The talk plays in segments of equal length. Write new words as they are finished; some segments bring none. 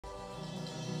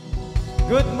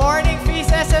Good morning,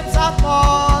 FSM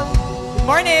Southmall. Good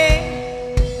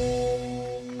morning.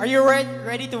 Are you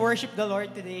ready to worship the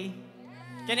Lord today?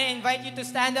 Can I invite you to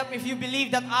stand up if you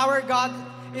believe that our God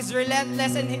is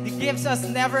relentless and He gives us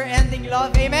never-ending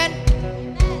love? Amen?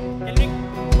 Can we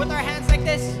put our hands like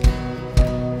this?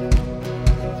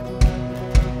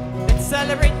 Let's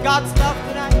celebrate God's love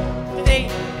today.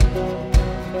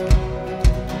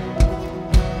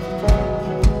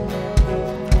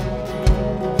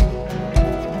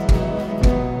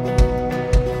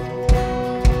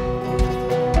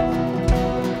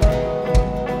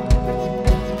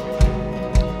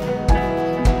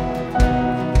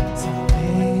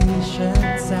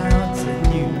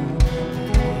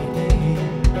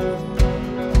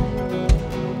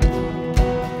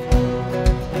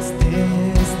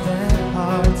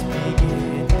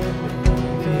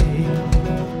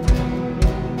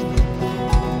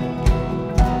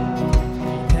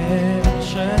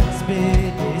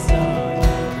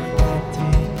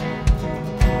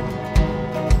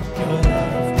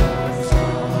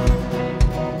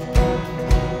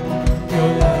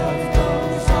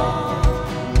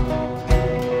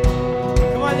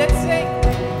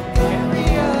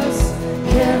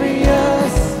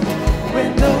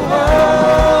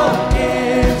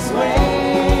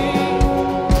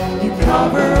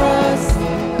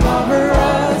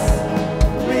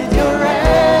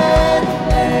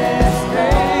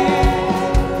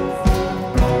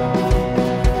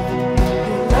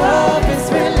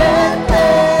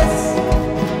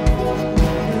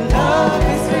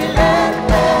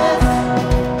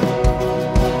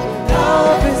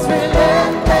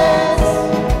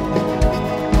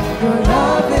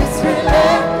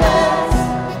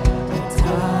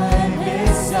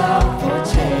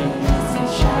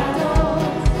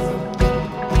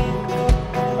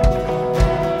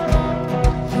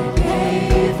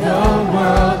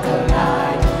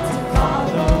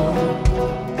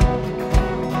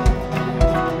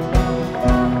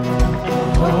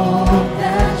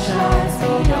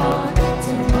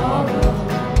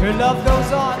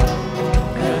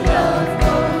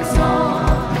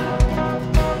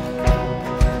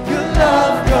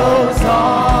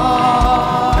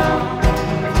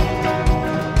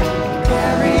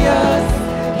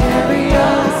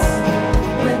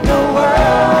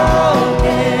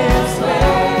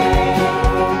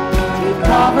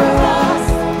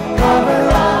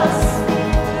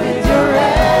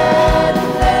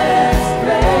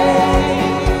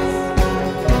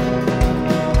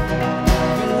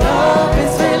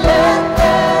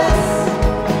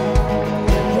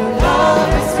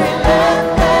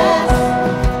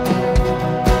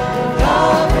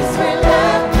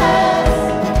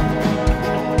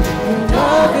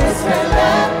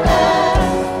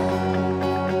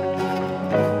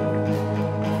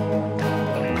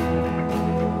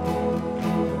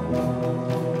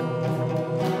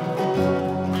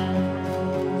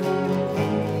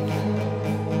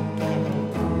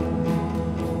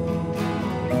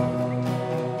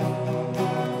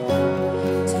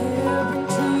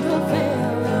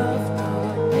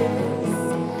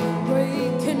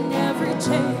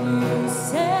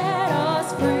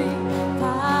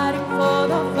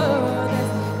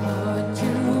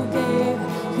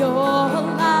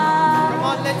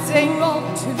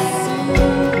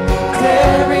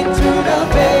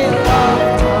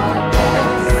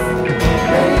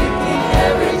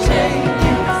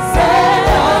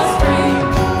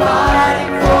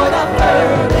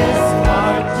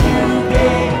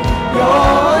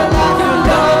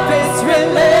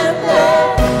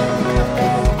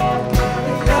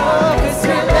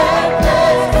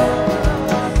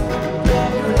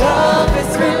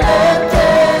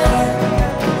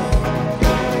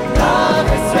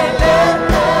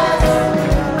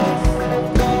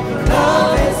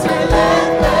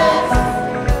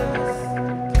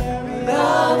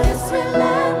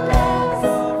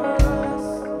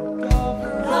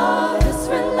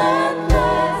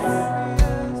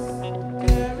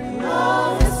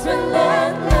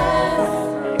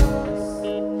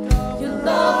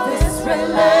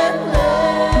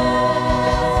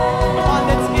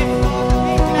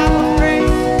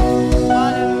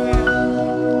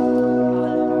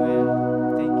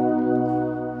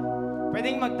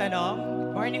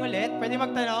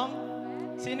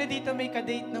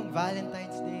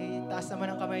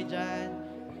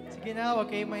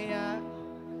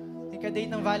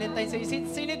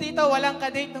 Sino dito walang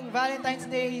ka-date ng Valentine's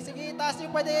Day? Sige, taas niyo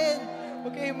pa din.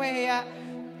 Huwag kayong mahiya.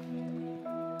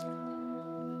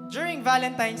 During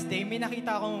Valentine's Day, may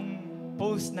nakita akong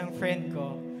post ng friend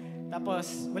ko.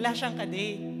 Tapos, wala siyang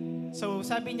ka-date. So,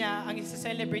 sabi niya, ang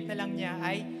isa-celebrate na lang niya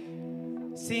ay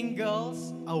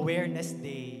Singles Awareness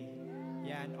Day.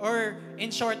 Yan. Or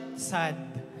in short, SAD.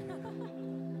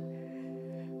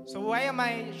 So why am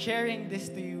I sharing this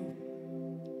to you?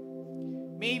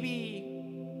 Maybe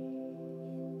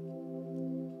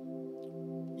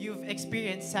you've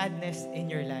experienced sadness in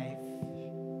your life.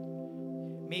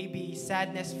 Maybe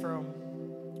sadness from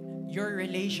your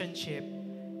relationship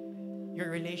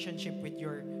with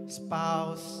your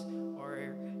spouse,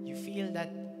 or you feel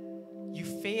that you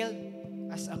failed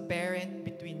as a parent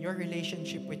between your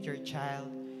relationship with your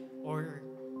child, or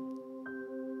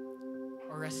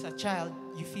as a child,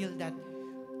 you feel that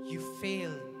you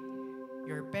failed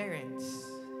your parents.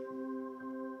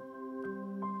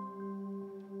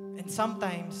 And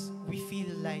sometimes we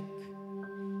feel like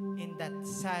in that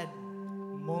sad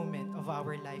moment of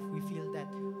our life, we feel that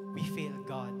we fail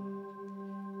God.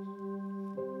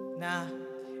 Na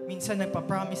minsan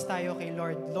nagpa-promise tayo kay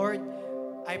Lord, Lord,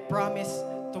 I promise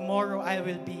tomorrow I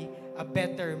will be a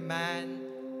better man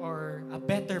or a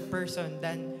better person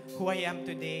than who I am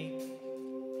today.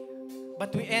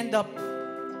 But we end up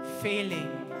failing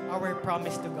our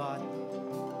promise to God.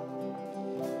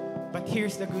 But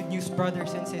here's the good news,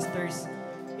 brothers and sisters.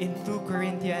 In 2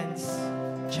 Corinthians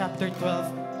chapter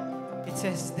 12, it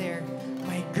says there,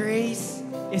 my grace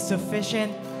is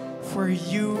sufficient for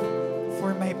you,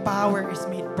 for my power is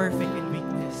made perfect in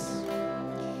weakness.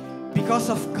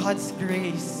 Because of God's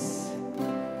grace,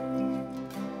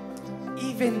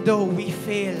 even though we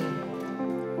fail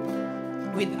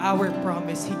with our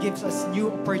promise, He gives us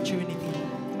new opportunity.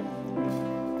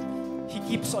 He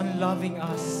keeps on loving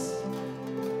us.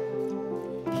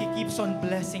 He keeps on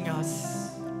blessing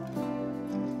us.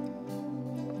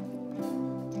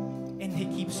 And He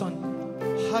keeps on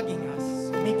hugging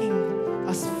us, making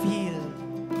us feel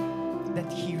that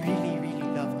He really, really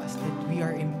loves us, that we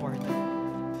are important.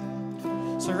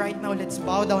 So right now, let's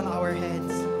bow down our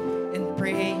heads and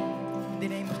pray in the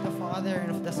name of the Father,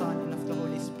 and of the Son, and of the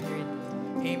Holy Spirit.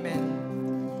 Amen.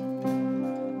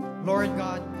 Lord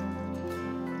God,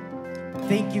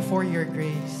 thank you for your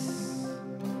grace.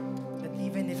 That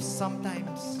even if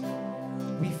sometimes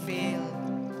we fail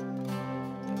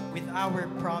with our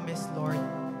promise, Lord,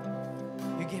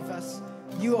 you give us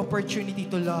new opportunity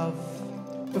to love,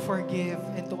 to forgive,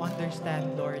 and to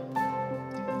understand, Lord.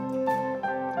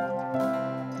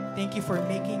 Thank you for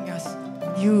making us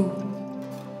new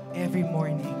every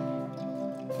morning.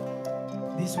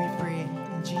 This we pray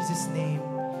in Jesus' name.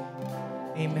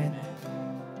 Amen.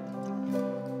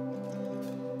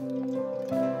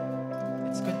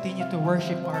 Let's continue to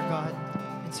worship our God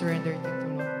and surrender to the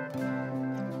Lord.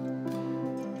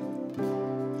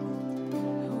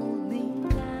 Hold me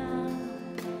now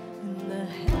in the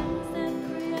hands that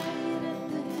created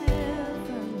the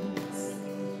heavens.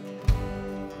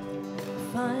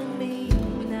 Find me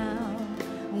now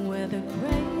where the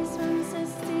grace runs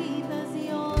as deep as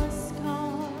your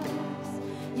scars.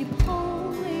 You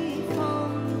pull me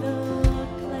from the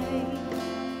clay.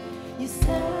 You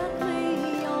set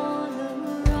me on a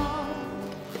rock.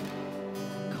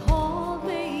 Call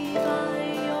me by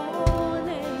your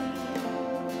name.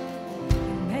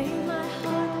 You made my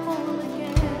heart whole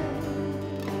again.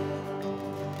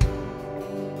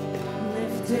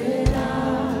 Lifted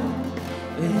up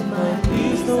in my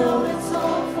knees, though it's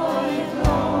all for your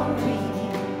glory.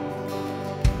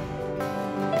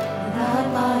 And I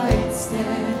might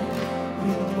stand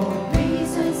with more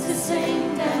reasons to sing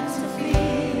than to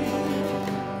fear.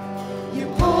 You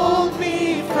pulled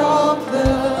me from the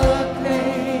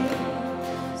clay.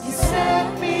 You set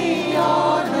me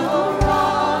on a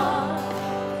rock.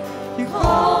 You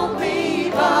called me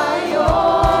by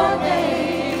your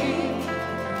name.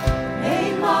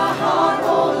 Made my heart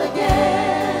whole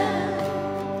again.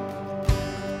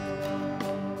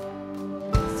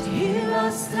 So here I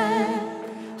stand,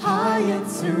 high and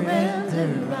surrender.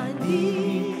 I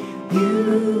need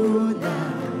you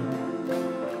now.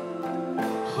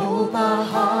 Hold my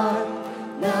heart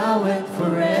now and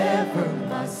forever.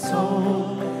 My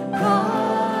soul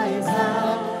cries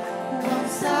out.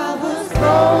 Once I was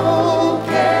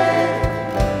broken,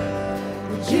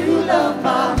 but you love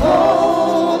my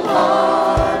whole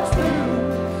heart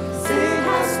through. Sin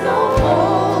has no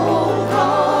hold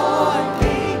on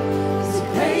me, 'cause your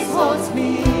grace holds me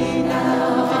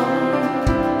now.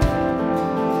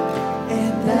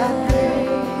 And that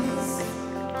grace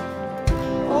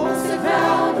holds the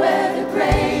ground where the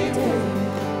great day.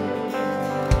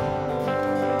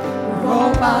 Where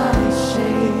all my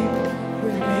shame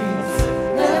remains,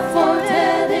 left for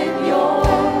dead in your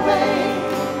way.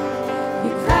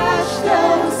 You crashed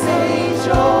those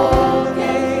age-old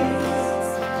gates.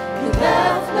 You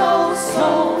left no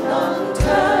stone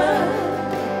unturned.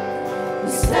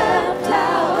 stepped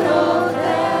out of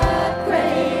that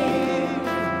grave,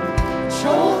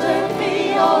 shouldered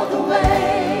me all the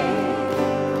way.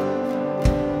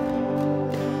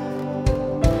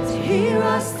 So here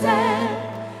I stand,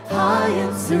 high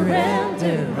in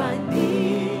surrender. I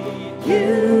need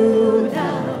you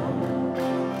now.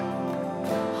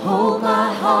 Hold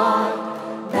my heart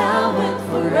now and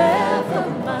forever.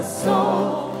 My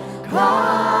soul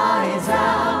cries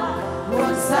out.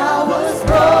 Once I was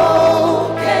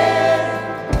broken,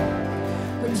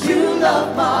 but you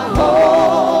love my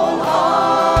whole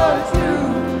heart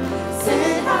through.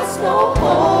 Sin has no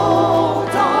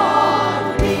hold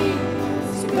on me.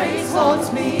 His grace holds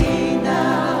me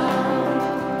now.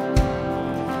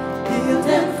 Healed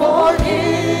and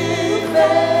forgiven.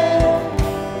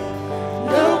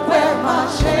 Look where my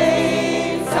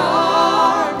chains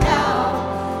are now.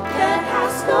 That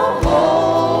has no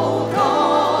hold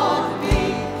on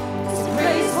me. His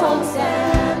grace holds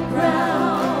that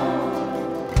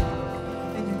ground.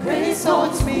 And your grace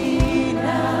holds me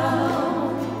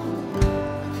now.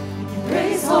 And your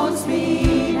grace holds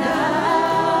me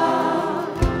now.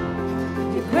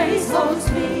 And your grace holds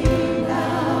me now.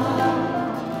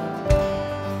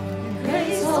 Your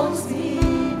grace holds me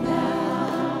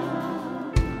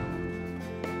now.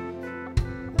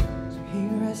 So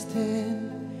here I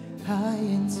stand, high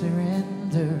in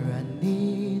surrender. I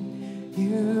need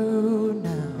you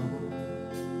now.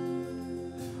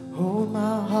 Hold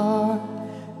my heart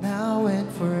now and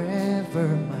forever.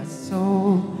 My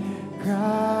soul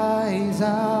cries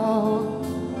out.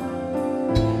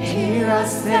 Here I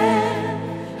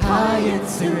stand, high in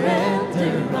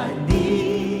surrender. I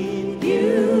need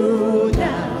you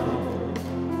now.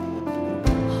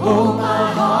 Hold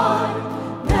my heart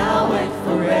now and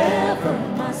forever.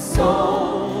 My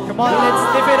soul. Come on, let's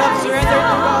lift it up. Surrender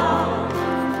to God.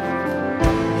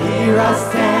 Here I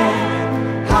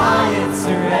stand, high in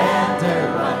surrender.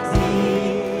 I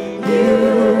need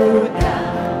you now.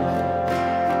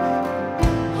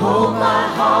 Hold my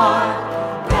heart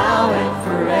now and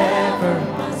forever.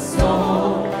 My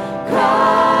soul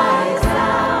cries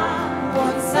out.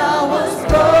 Once I was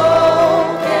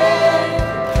broken,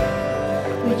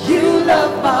 but you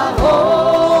love my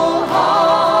whole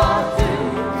heart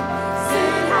through.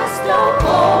 Sin has no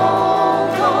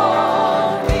hold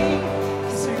on me.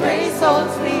 His grace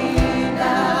holds me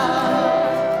now.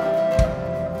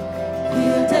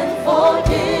 Healed and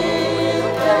forgiven.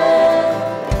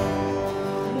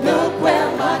 Look where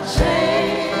my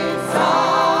chains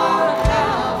are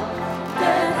now.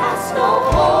 That has no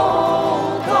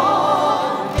hold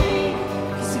on me.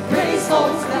 His grace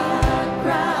holds that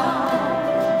ground.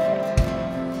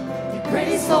 Your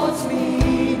grace holds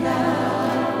me now.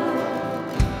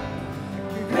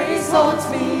 Your grace holds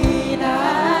me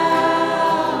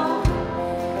now.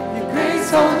 Your grace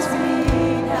holds me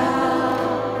now.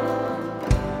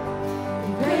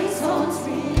 Your grace holds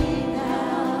me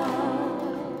now.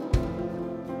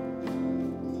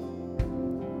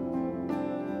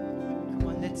 Come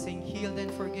on, let's sing Healed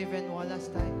and Forgiven one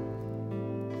last time.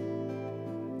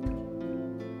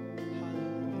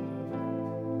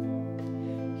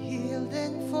 Healed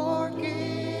and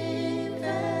forgiven.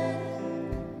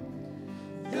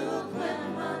 Look where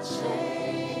my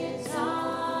chains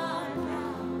are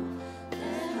now.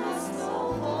 There has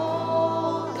no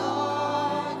hold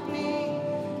on me.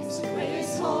 His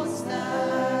grace holds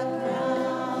that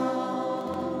ground.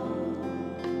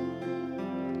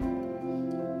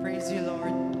 Praise you,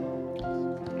 Lord.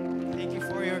 Thank you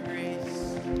for your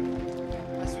grace.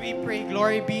 As we pray,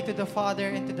 glory be to the Father,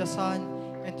 and to the Son,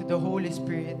 and to the Holy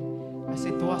Spirit, as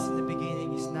it was in the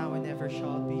beginning, is now, and ever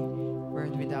shall be,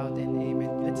 world without end.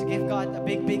 Amen. Let's give God a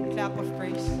big, big clap of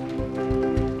praise.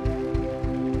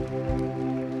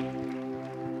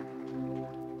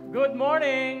 Good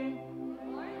morning.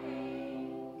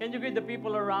 Can you greet the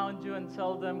people around you and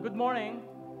tell them, good morning?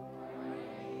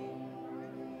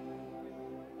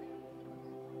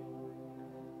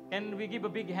 Can we give a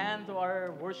big hand to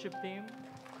our worship team?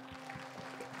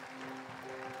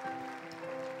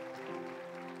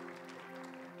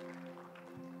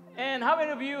 And how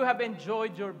many of you have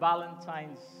enjoyed your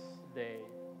Valentine's Day?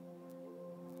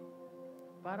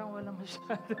 Parang walang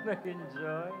masyado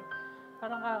nag-enjoy.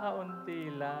 Parang kakaunti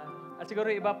lang. At siguro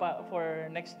iba pa for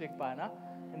next week pa, na?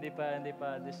 Hindi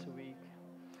pa this week.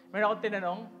 Meron akong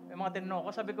tinanong, yung mga tinanong ko,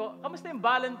 sabi ko, kamusta yung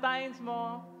Valentine's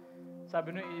mo?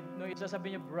 Sabi nung isa,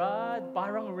 sabi niya, Brad,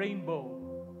 parang rainbow.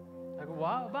 Sabi ko,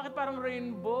 wow, bakit parang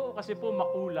rainbow? Kasi po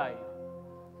makulay.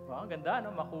 Wow, ganda,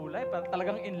 no? Makulay, parang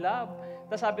talagang in love.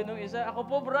 Tapos sabi nung isa, ako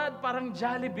po, Brad, parang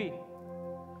Jollibee.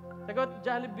 Sabi ko,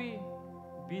 Jollibee,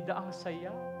 bida ang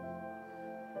saya.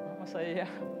 Masaya.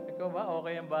 Ikaw ba?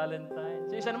 Okay ang Valentine.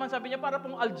 So, isa naman sabi niya, para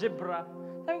pong algebra.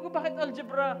 Sabi ko, bakit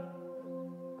algebra?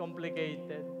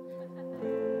 Complicated.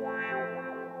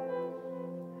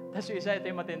 Tapos yung isa, ito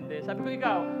yung matindi. Sabi ko,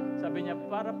 ikaw. Sabi niya,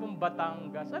 para pong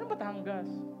Batangas. Ano Batangas?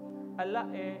 Ala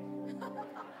eh.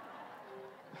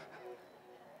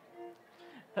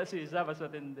 Tapos yung isa, mas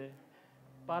matindi.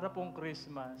 Para pong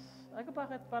Christmas. Ay ko,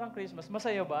 bakit parang Christmas?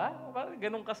 Masaya ba? Parang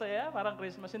ganun kasaya? Parang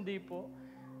Christmas? Hindi po.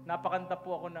 Napakanta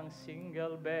po ako ng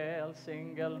single bell,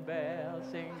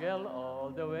 single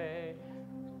all the way.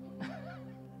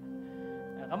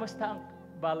 Kamusta ang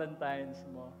Valentine's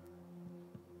mo?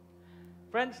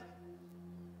 Friends,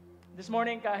 this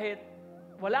morning kahit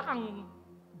wala kang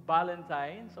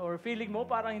Valentine's or feeling mo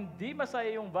parang hindi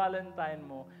masaya yung Valentine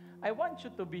mo, I want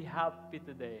you to be happy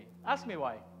today. Ask me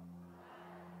why.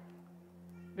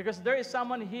 Because there is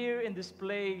someone here in this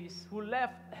place who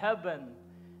left heaven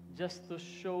just to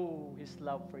show his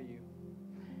love for you.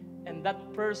 And that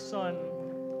person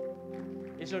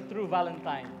is your true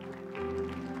Valentine.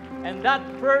 And that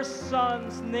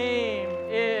person's name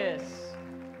is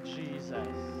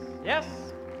Jesus. Yes?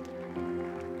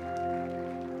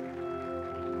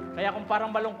 Kaya kung parang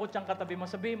malungkot siyang katabi mo,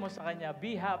 sabihin mo sa kanya,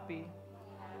 be happy.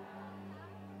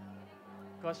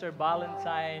 Because your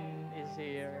Valentine is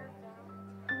here.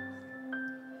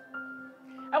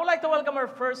 I would like to welcome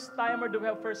our first timer. Do we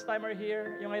have first timer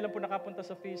here? Yung ngayon lang po nakapunta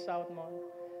sa Southmall.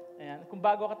 Ayan. Kung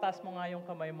bago ka, taas mo nga yung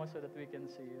kamay mo so that we can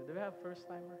see you. Do we have first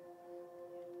timer?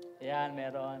 Ayan,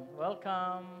 meron.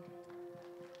 Welcome.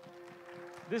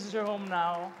 This is your home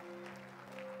now.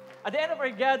 At the end of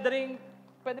our gathering,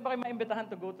 pwede ba kayo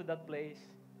maimbitahan to go to that place?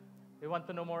 We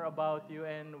want to know more about you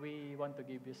and we want to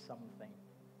give you something.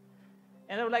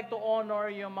 And I would like to honor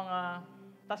yung mga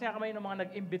taas nga kamay ng mga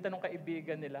nag-imbita ng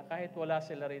kaibigan nila, kahit wala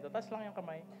sila rito. Taas lang yung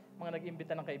kamay, mga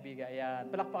nag-imbita ng kaibigan. Ayan,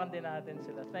 palakpakan din natin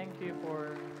sila. Thank you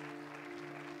for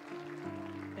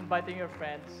inviting your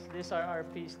friends. These are our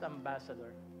feast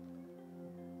ambassador.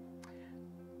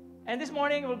 And this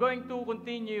morning, we're going to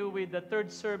continue with the third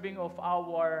serving of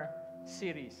our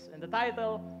series. And the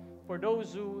title, for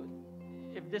those who,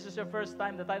 if this is your first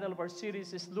time, the title of our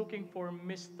series is Looking for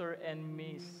Mr. and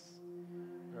Miss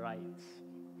Right.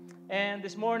 And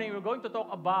this morning, we're going to talk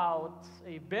about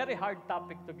a very hard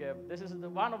topic to give. This is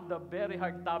one of the very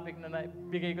hard topic na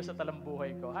naibigay ko sa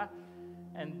talambuhay ko, ha?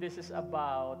 And this is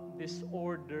about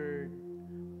disordered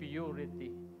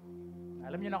purity.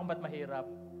 Alam niyo na kung ba't mahirap,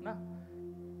 na?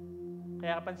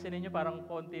 Kaya pansinin niyo, parang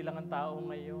konti lang ang tao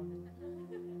ngayon.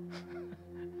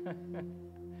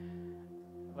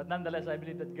 But nonetheless, I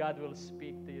believe that God will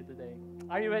speak to you today.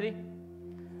 Are you ready?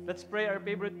 Let's pray our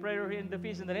favorite prayer here in the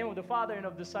feast. In the name of the Father, and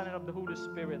of the Son, and of the Holy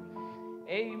Spirit.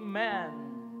 Amen.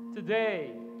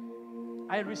 Today,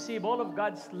 I receive all of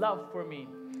God's love for me.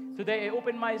 Today, I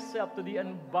open myself to the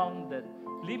unbounded,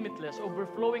 limitless,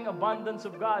 overflowing abundance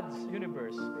of God's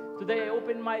universe. Today, I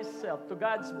open myself to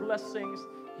God's blessings,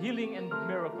 healing, and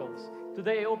miracles.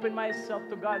 Today, I open myself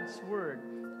to God's Word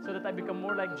so that I become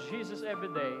more like Jesus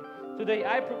every day. Today,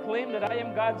 I proclaim that I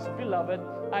am God's beloved,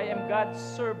 I am God's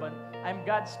servant, I'm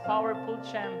God's powerful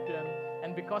champion,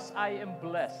 and because I am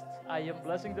blessed, I am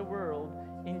blessing the world.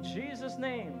 In Jesus'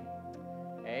 name,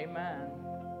 amen.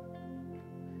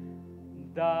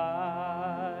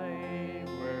 Thy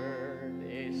word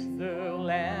is the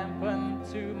lamp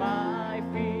unto my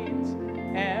feet,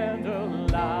 and the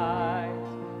light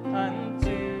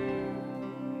unto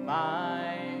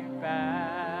my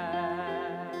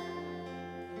path.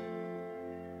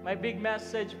 My big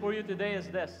message for you today is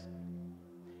this.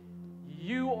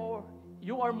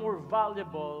 You are more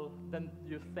valuable than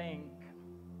you think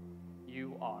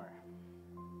you are.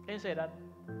 Can you say that?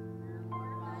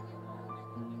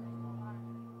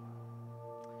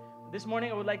 This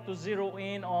morning, I would like to zero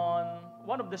in on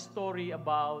one of the story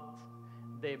about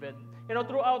David. You know,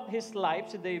 throughout his life,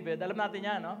 si David, alam natin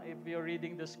yan, no? If you're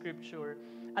reading the scripture,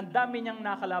 ang dami niyang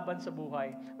nakalaban sa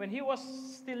buhay. When he was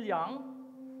still young,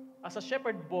 as a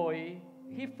shepherd boy,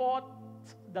 he fought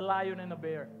the lion and the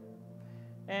bear.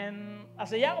 And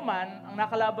as a young man, ang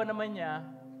nakalaban naman niya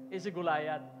is si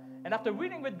Goliath. And after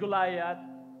winning with Goliath,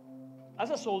 as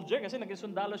a soldier, kasi naging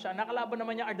sundalo siya, nakalaban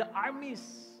naman niya are the armies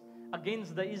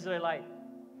against the Israelite.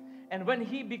 And when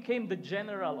he became the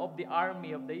general of the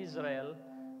army of the Israel,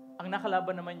 ang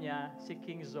nakalaban naman niya si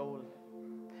King Saul.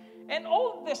 And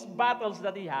all these battles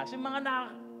that he has, yung mga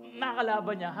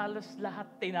nakalaban niya, halos lahat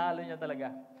tinalo niya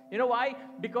talaga. You know why?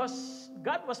 Because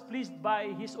God was pleased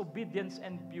by his obedience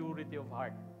and purity of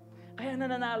heart. Kaya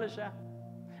nananalo siya.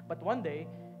 But one day,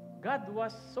 God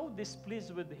was so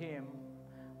displeased with him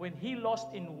when he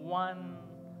lost in one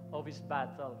of his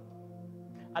battle.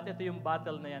 At ito yung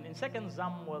battle na yan. In 2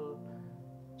 Samuel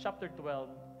chapter 12,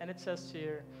 and it says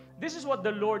here, "This is what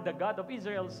the Lord, the God of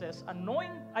Israel says,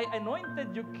 I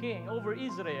anointed you king over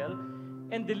Israel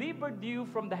and delivered you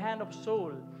from the hand of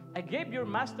Saul. I gave your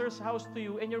master's house to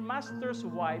you and your master's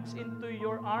wives into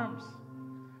your arms.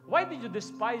 Why did you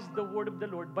despise the word of the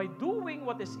Lord by doing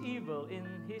what is evil in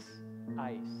his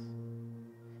eyes?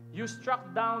 You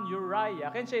struck down Uriah,"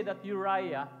 I can say that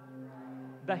Uriah,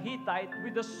 the Hittite,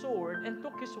 with the sword and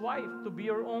took his wife to be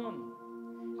your own.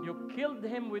 You killed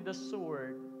him with the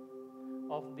sword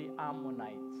of the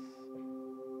Ammonites.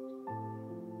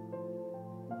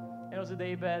 And also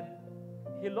David,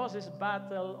 he lost his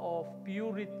battle of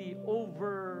purity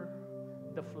over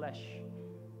the flesh.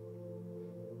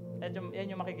 Yan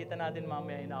yung makikita natin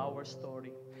mamaya in our story.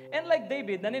 And like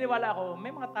David, naniniwala ako, may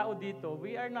mga tao dito,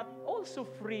 we are not also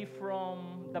free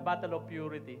from the battle of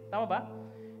purity. Tama ba?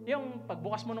 Yung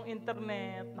pagbukas mo ng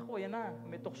internet, naku, ayan na,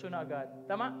 may tukso na agad.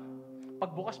 Tama?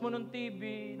 Pagbukas mo ng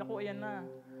TV, naku, ayan na.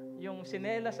 Yung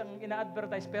sinelas ang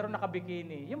ina-advertise pero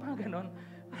naka-bikini. Yung mga ganon.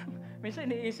 Minsan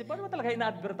iniisip, paano ba talaga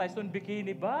ina-advertise doon?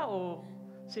 Bikini ba o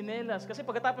sinelas? Kasi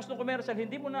pagkatapos ng commercial,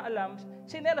 hindi mo na alam,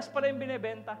 sinelas pala yung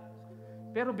binibenta.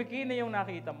 Pero bikini yung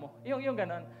nakita mo. Yung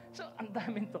ganon. So, ang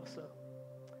daming tukso.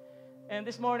 And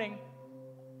this morning,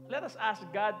 let us ask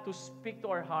God to speak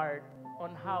to our heart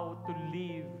on how to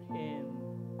live in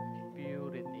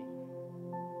purity.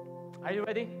 Are you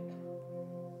ready?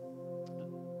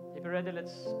 If you're ready,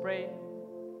 let's pray.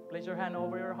 Place your hand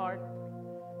over your heart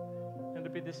and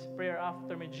repeat this prayer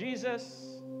after me.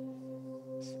 Jesus,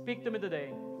 speak to me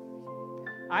today.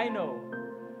 I know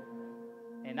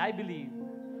and I believe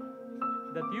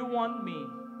that you want me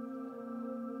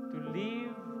to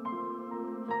live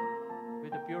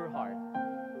with a pure heart.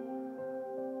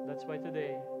 That's why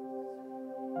today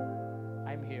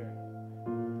I'm here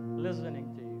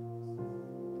listening to you.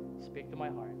 Speak to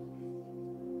my heart.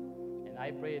 And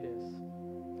I pray this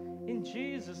in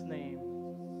Jesus' name.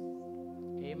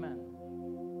 Amen.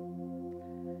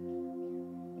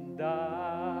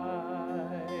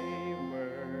 Thy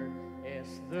word is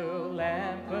the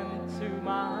lamp unto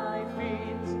my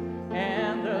feet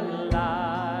and the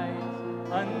light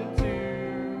unto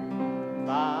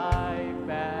my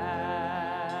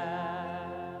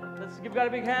path. Let's give God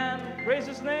a big hand. Praise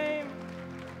His name.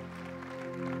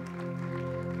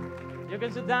 You can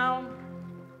sit down.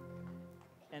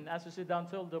 And as you sit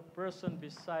down, tell the person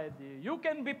beside you, you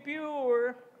can be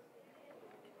pure.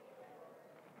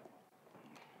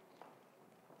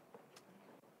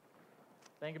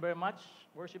 Thank you very much,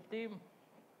 worship team.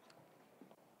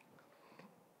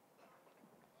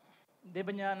 Di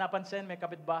ba niya napansin, may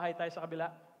kapitbahay tayo sa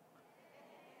kabila?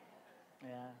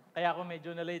 Yeah. Kaya ako medyo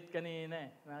na-late kanina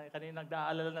eh. Kanina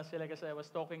nagdaalala na sila kasi I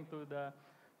was talking to the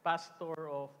pastor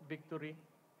of Victory.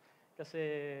 Kasi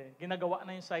ginagawa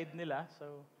na yung side nila,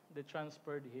 so they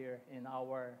transferred here in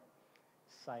our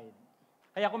side.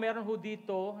 Kaya kung meron ho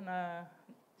dito na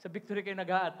sa Victory kayo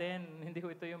nag-a-attend, hindi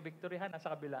ho ito yung Victory ha, nasa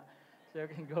kabila. So you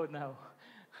can go now.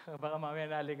 Baka mamaya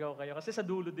naligaw kayo. Kasi sa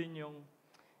dulo din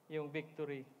yung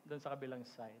Victory doon sa kabilang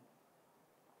side.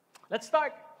 Let's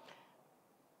start.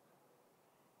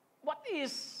 What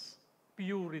is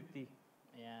purity?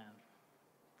 Ayan.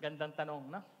 Gandang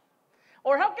tanong, na?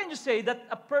 Or how can you say that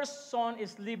a person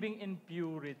is living in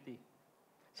purity?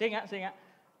 Sige nga.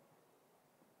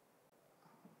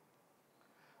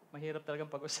 Mahirap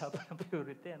talagang pag-usapan ng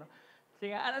purity, no?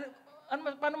 Sige nga,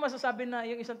 paano masasabi na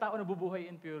yung isang tao nabubuhay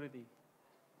in purity?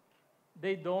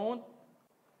 They don't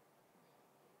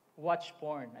watch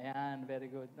porn. Ayan, very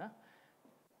good, na?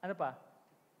 Ano pa?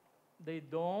 They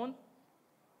don't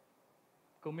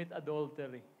commit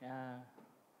adultery. Ayan.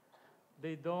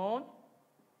 They don't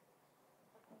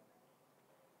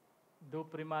do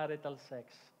premarital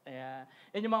sex. Ayan.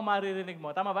 Yan yung mga maririnig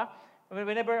mo. Tama ba?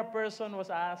 Whenever a person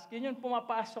was asked, yun yung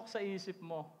pumapasok sa isip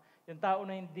mo. Yung tao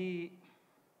na hindi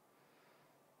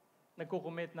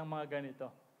nagkukumit ng mga ganito.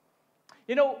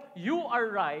 You know, you are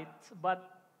right, but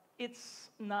it's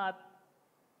not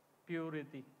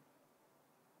purity.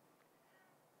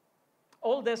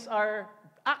 All these are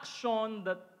action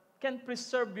that can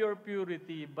preserve your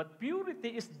purity, but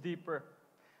purity is deeper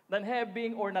than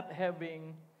having or not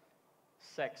having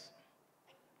sex.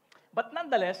 But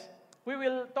nonetheless, we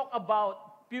will talk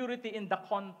about purity in the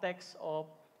context of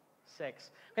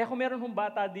sex. Kaya kung meron hong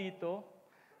bata dito,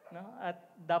 no, at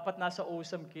dapat nasa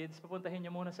Awesome Kids, papuntahin niyo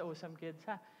muna sa Awesome Kids,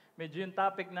 ha? Medyo yung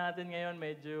topic natin ngayon,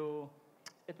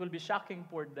 it will be shocking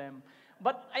for them.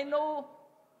 But I know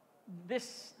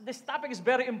this topic is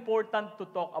very important to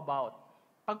talk about.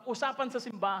 Pag-usapan sa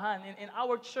simbahan, in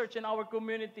our church, in our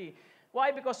community.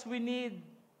 Why? Because we need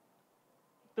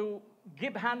to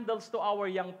give handles to our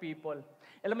young people.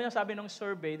 Alam mo yung sabi ng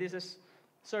survey, this is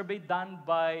survey done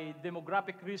by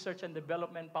Demographic Research and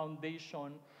Development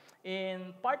Foundation in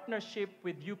partnership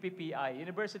with UPPI,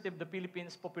 University of the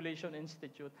Philippines Population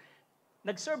Institute.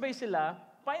 Nag-survey sila,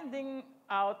 finding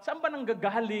out saan ba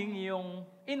nanggagaling yung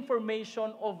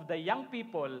information of the young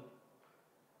people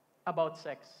about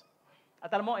sex. At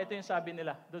alam mo, ito yung sabi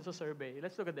nila doon sa survey.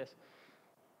 Let's look at this.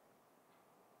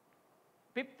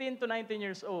 15 to 19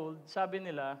 years old, sabi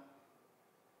nila,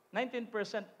 19%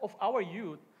 of our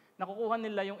youth, nakukuha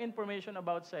nila yung information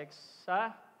about sex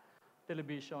sa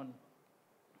television.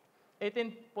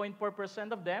 18.4%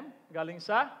 of them galing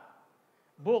sa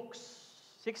books.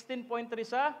 16.3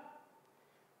 sa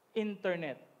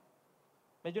internet.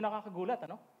 Medyo nakakagulat,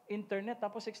 ano? Internet,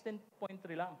 tapos 16.3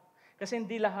 lang. Kasi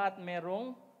hindi lahat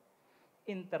merong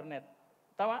internet.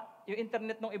 Tama? Yung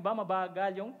internet nung iba,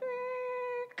 mabagal. Yung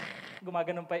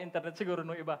gumaganon pa yung internet siguro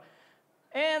nung iba.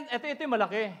 And ito yung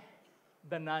malaki.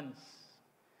 The nuns.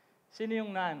 Sino yung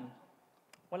nun?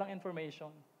 Walang information.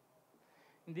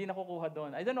 Hindi nakukuha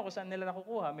doon. I don't know kung saan nila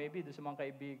nakukuha. Maybe doon sa mga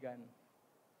kaibigan.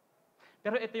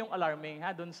 Pero ito yung alarming,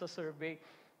 ha, doon sa survey.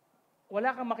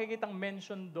 Wala kang makikitang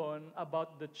mention doon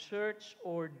about the church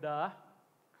or the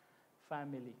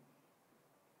family.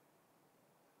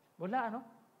 Wala, ano?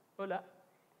 Wala.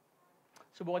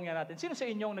 Subukan nga natin. Sino sa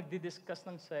inyong nagdi-discuss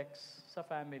ng sex sa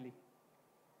family?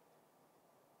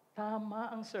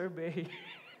 Tama ang survey.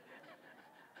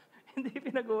 Hindi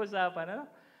pinag-uusapan, ano?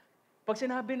 Pag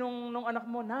sinabi nung anak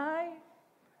mo, Nay,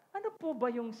 ano po ba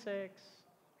yung sex?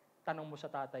 Tanong mo sa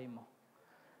tatay mo.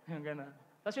 Yung gano'n.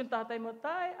 Tapos yung tatay mo,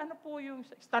 Tay, ano po yung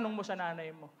sex? Tanong mo sa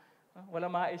nanay mo. Wala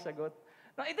maisagot.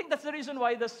 Now, I think that's the reason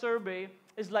why the survey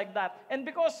is like that. And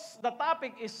because the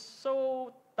topic is so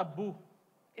taboo,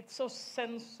 it's so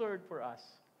censored for us.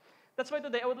 That's why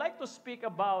today, I would like to speak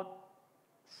about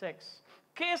sex.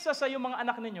 Kesa sa yung mga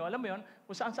anak ninyo, alam mo yun,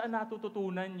 kung saan-saan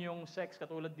natututunan yung sex,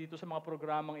 katulad dito sa mga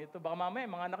programang ito. Baka mamaya,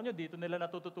 mga anak nyo, dito nila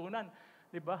natututunan.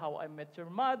 Diba? How I Met Your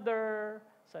Mother,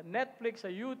 sa Netflix,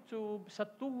 sa YouTube, sa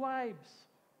Two Wives.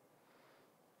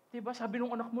 Diba? Sabi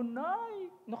nung anak mo,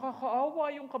 Nay,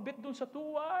 nakakaawa yung kabit dun sa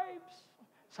Two Wives.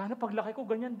 Sana paglaki ko,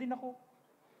 ganyan din ako.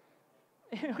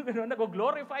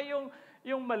 Nag-glorify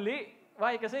yung mali.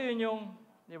 Why? Kasi yun yung,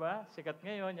 diba? Sikat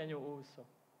ngayon, yan yung uso.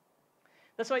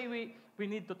 That's why we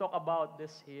need to talk about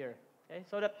this here. Okay?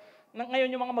 So that,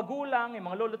 ngayon yung mga magulang, yung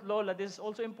mga lolo't lola, this is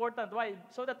also important. Why?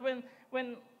 So that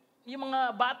when yung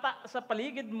mga bata sa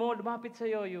paligid mo, lumapit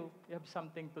sa'yo, you have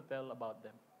something to tell about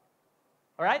them.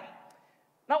 Alright?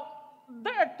 Now,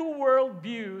 there are two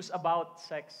worldviews about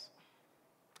sex.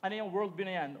 Ano yung worldview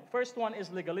na yan? First one is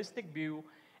legalistic view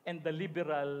and the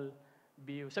liberal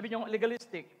view. Sabi niyo,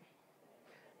 legalistic,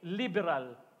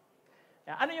 liberal.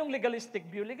 Ano yung legalistic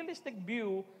view? Legalistic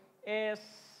view is,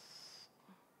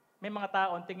 may mga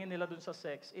tao, ang tingin nila dun sa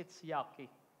sex, it's yucky.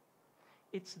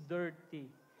 It's dirty.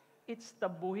 It's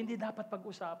taboo. Hindi dapat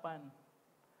pag-usapan.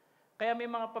 Kaya may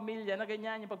mga pamilya na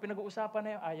ganyan, yung pag pinag-uusapan na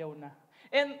yun, ayaw na.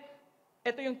 And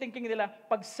ito yung thinking nila,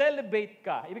 pag celebrate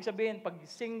ka, ibig sabihin, pag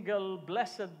single,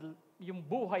 blessed yung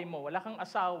buhay mo, wala kang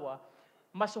asawa,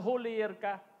 mas holier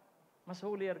ka. Mas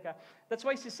holier ka. That's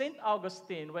why si St.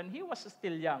 Augustine, when he was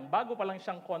still young, bago pa lang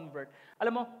siyang convert, alam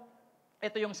mo,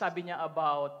 ito yung sabi niya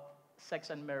about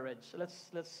sex and marriage. Let's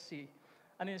see.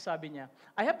 Ano yung sabi niya?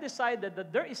 I have decided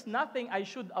that there is nothing I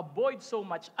should avoid so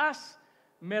much as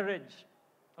marriage.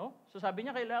 Oh? So sabi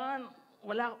niya, kailangan,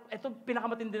 ito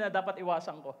pinakamatindi na dapat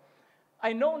iwasan ko.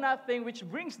 I know nothing which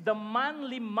brings the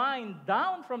manly mind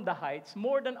down from the heights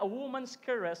more than a woman's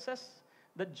caresses,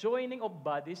 the joining of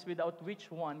bodies without which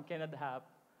one cannot have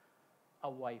a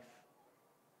wife.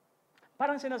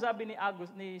 Parang sinasabi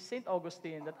ni St.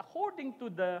 Augustine that according to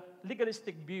the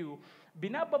legalistic view,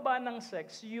 binababa ng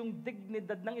sex yung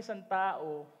dignidad ng isang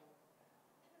tao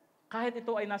kahit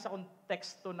ito ay nasa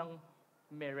konteksto ng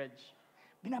marriage.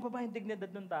 Binababa yung dignidad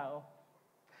ng tao.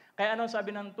 Kaya ano sabi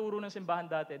ng turo ng simbahan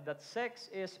dati? That sex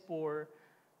is for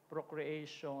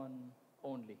procreation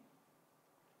only.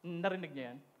 Narinig niyo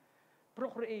yan?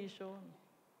 Procreation.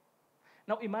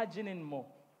 Now, imaginein mo,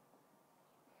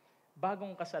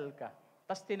 bagong kasal ka,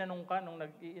 tapos tinanong ka nung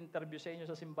nag-i-interview sa inyo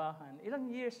sa simbahan,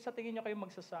 ilang years sa tingin nyo kayo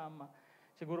magsasama?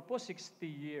 Siguro po 60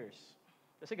 years.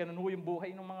 Kasi ganun ho yung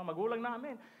buhay ng mga magulang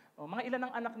namin. O, mga ilan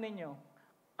ang anak ninyo?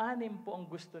 6 po ang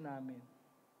gusto namin.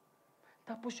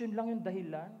 Tapos yun lang yung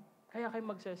dahilan. Kaya kayo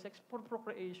magse-sex for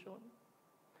procreation.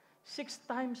 6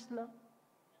 times lang.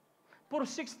 For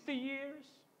 60 years.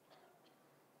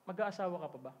 Mag-aasawa ka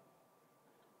pa ba?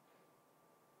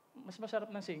 Mas masarap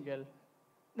ng single.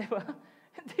 Di ba?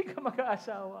 Hindi ka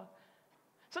mag-aasawa.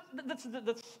 So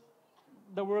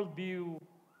the worldview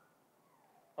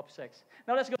of sex.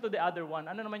 Now let's go to the other one.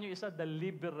 Ano naman yung isa? The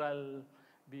liberal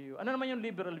view. Ano naman yung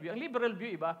liberal view? Ang liberal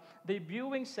view, iba, they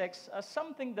viewing sex as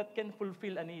something that can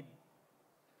fulfill a need.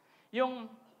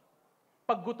 Yung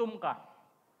paggutom ka,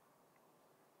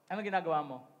 ano ginagawa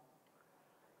mo?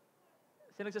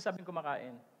 Sino nagsasabing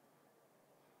kumakain?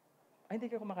 Ay, hindi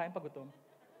ka kumakain pag gutom.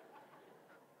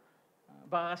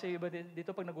 Baka kasi iba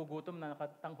dito pag nagugutom,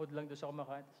 nakatanghod lang doon sa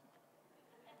kumakain.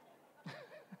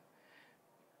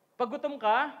 Pag gutom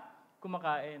ka,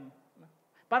 kumakain.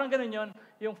 Parang ganun yun.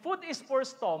 Yung food is for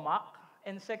stomach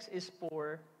and sex is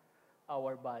for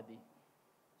our body.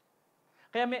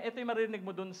 Kaya ito yung marinig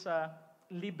mo dun sa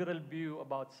liberal view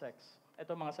about sex.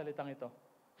 Ito mga salitang ito.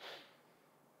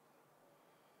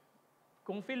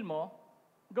 Kung feel mo,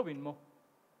 gawin mo.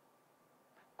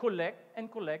 Collect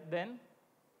and collect, then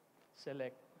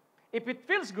select. If it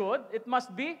feels good, it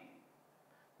must be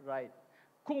right.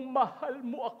 Kung mahal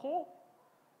mo ako,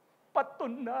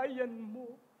 patunayan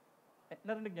mo.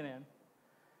 Narinig niyo na yan?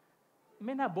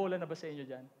 May nabola na ba sa inyo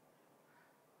dyan?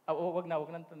 Wag na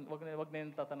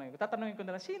yung tatanungin ko. Tatanungin ko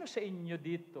na lang, sino sa inyo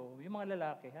dito? Yung mga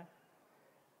lalaki, ha?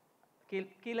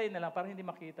 Kilay na lang para hindi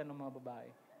makita ng mga babae.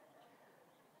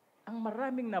 Ang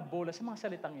maraming nabola sa mga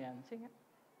salitang yan. Sige nga.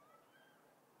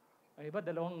 Ay ba,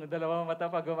 dalawang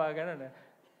mata pag gumagano.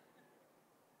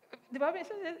 Di ba?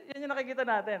 Yan yung nakikita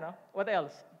natin, no? What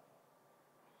else?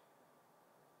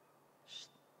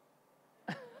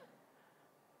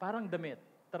 Parang damit.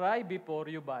 Try before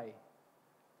you buy.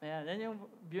 Ayan, yan yung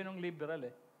view ng liberal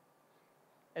eh.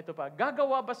 Ito pa,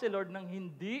 gagawa ba si Lord ng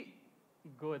hindi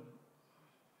good?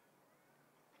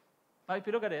 Now, if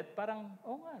you look at it, parang,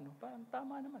 nga, no? Parang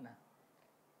tama naman ah.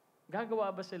 Gagawa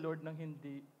ba si Lord ng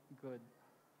hindi good?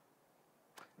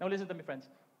 Now listen to me, friends.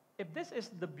 If this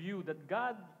is the view that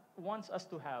God wants us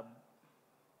to have,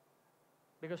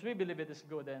 because we believe it is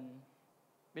good, and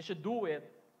we should do it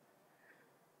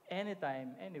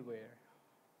anytime, anywhere.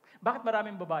 Bakit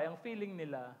maraming babae ang feeling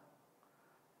nila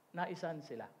naisan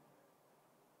sila?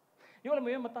 Yung alam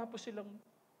mo yun, matapos silang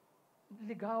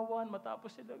ligawan,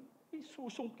 matapos silang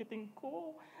susungkitin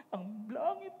ko, ang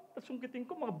langit, sungkitin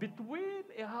ko, mga bituin,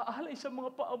 haalay sa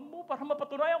mga paa mo para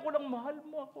mapatunayan ko lang mahal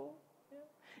mo ako.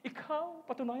 Ikaw,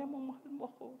 patunayan mo mahal mo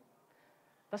ako.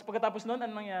 Tapos pagkatapos nun,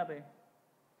 ano nangyari?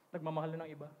 Nagmamahal na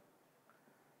ng iba.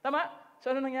 Tama?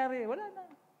 So ano nangyari? Wala na.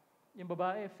 Yung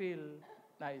babae feel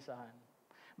naisahan.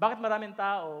 Bakit maraming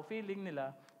tao, feeling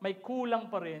nila, may kulang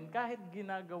pa rin kahit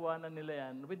ginagawa na nila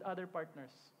yan with other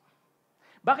partners?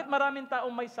 Bakit maraming tao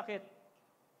may sakit?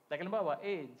 Like halimbawa,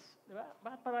 AIDS. Diba?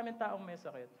 Bakit maraming tao may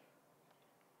sakit?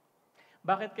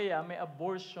 Bakit kaya may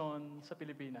abortion sa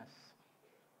Pilipinas?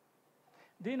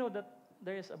 Do you know that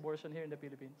there is abortion here in the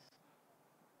Philippines?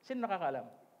 Sino nakakaalam?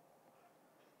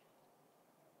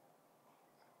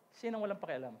 Sino walang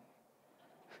pakialam?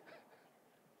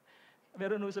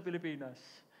 Meron sa Pilipinas.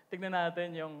 Tignan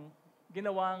natin yung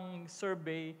ginawang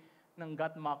survey ng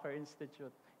Guttmacher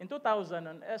Institute. In 2000,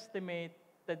 an estimated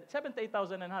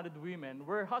 78,900 women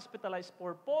were hospitalized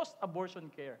for post-abortion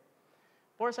care.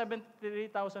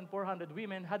 473,400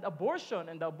 women had abortion,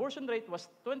 and the abortion rate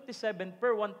was 27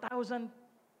 per 1,000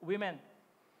 women,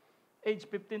 age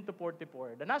 15 to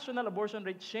 44. The national abortion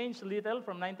rate changed little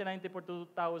from 1994 to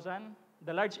 2000.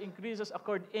 The large increases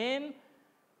occurred in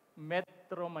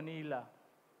Metro Manila.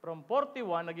 From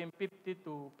 41, naging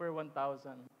 52 per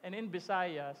 1,000. And in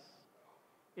Visayas,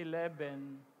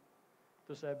 11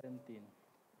 to 17.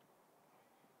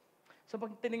 So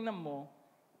pag tinignan mo,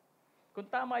 kung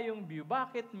tama yung view,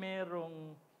 bakit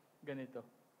merong ganito?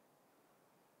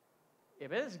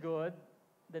 If it is good,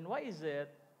 then why is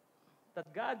it that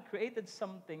God created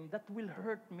something that will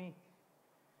hurt me?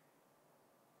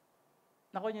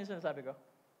 Nakuha niyo yung sinasabi ko?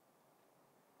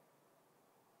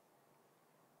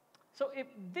 So if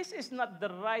this is not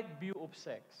the right view of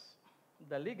sex,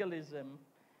 the legalism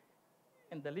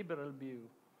and the liberal view,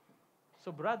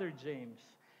 so Brother James,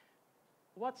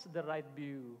 what's the right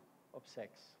view of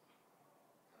sex?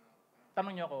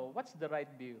 Tanong niyo ako, what's the right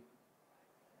view?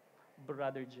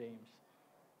 Brother James.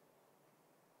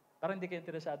 Parang hindi kayo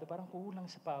interesado, parang kulang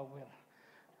sa power.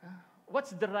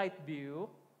 What's the right view?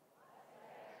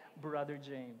 Brother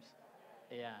James.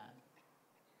 Ayan.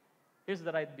 Here's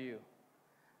the right view.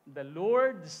 The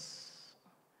Lord's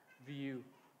view.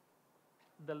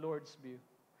 The Lord's view.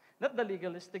 Not the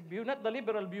legalistic view, not the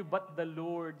liberal view, but the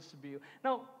Lord's view.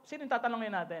 Now, sino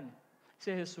tatanungin natin?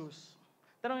 Si Jesus.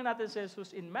 Tanungin natin si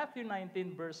Jesus in Matthew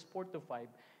 19, verse 4 to 5.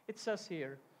 It says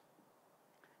here,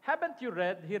 haven't you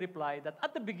read, he replied, that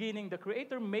at the beginning the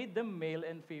Creator made them male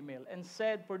and female, and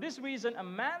said, for this reason a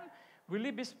man will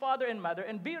leave his father and mother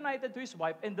and be united to his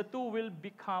wife, and the two will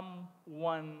become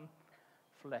one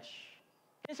flesh.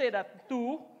 Can you say that?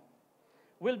 Two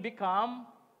will become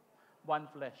one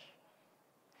flesh.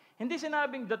 Hindi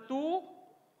sinabing the two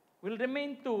will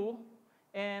remain two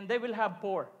and they will have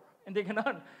four. Hindi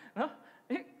ganon. No?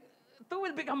 Two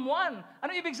will become one.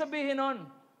 Ano ibig sabihin nun?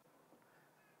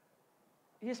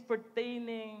 He is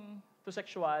pertaining to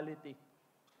sexuality.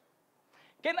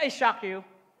 Can I shock you?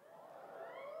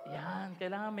 Yan,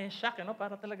 kailangan may shock,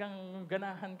 para talagang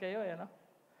ganahan kayo.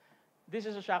 This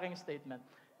is a shocking statement.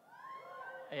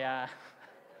 Yeah.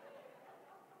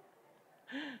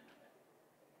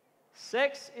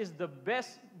 Sex is the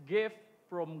best gift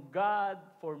from God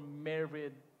for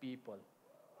married people.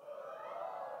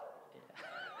 Yeah.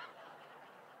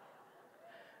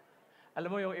 Alam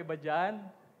mo yung iba dyan,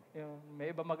 yung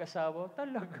may iba mag-asawa,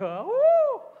 talaga,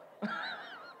 woo!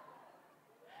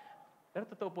 Pero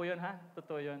totoo po yun, ha?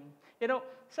 Totoo yun.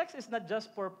 Sex is not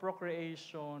just for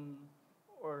procreation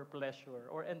or pleasure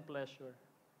or end pleasure.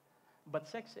 But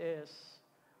sex is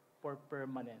for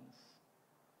permanence.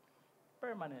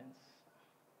 Permanence.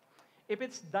 If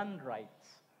it's done right,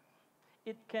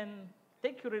 it can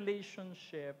take your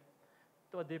relationship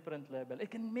to a different level. It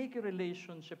can make your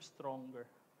relationship stronger.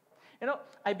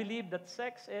 I believe that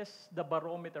sex is the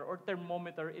barometer or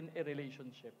thermometer in a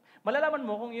relationship. Malalaman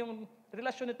mo kung yung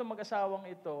relasyon nitong mag-asawang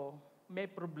ito may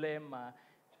problema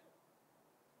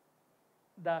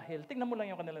dahil, tingnan mo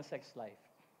lang yung kanilang sex life.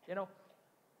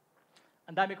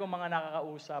 Ang dami kong mga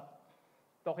nakakausap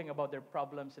talking about their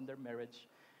problems in their marriage.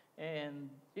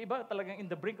 And iba talagang in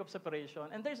the brink of separation.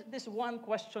 And there's this one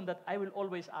question that I will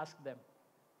always ask them.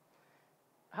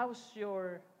 How's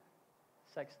your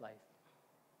sex life?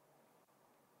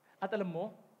 At alam mo,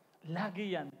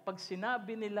 lagi yan. Pag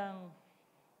sinabi nilang,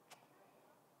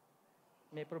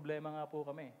 may problema nga po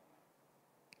kami.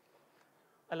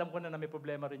 Alam ko na may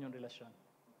problema rin yung relasyon.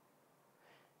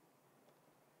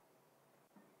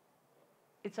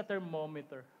 It's a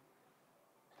thermometer.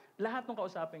 Lahat ng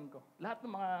kausapin ko, lahat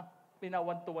ng mga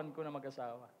pinawan-tuwan ko na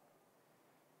mag-asawa.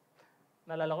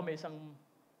 Naalala ko may isang,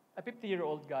 a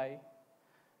 50-year-old guy,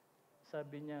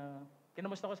 sabi niya,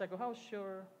 kinamusta ko, sabi ko, how's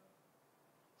your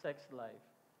sex life?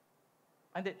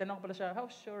 Hindi, tinanong ko pala siya,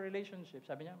 how's your relationship?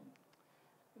 Sabi niya,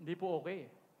 hindi po okay.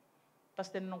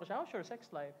 Tapos tinanong ko siya, how's your sex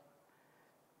life?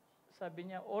 Sabi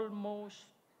niya, almost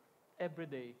every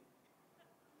day.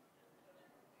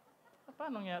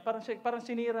 Paano niya? Parang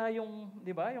sinira yung, di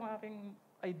ba, yung aking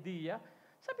idea.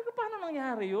 Sabi ko, paano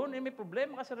nangyari yun? May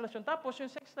problema ka sa relasyon. Tapos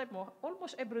yung sex life mo,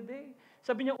 almost every day.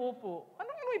 Sabi niya, opo. Ano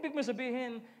ibig mo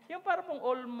sabihin? Yung parang pong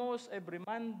almost every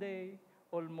Monday,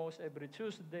 almost every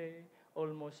Tuesday,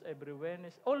 almost every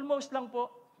Wednesday. Almost lang po.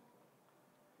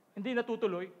 Hindi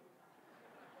natutuloy.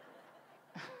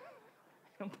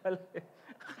 Yung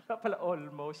pala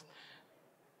almost.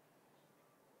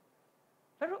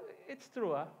 Pero it's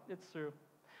true, It's true.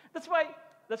 That's why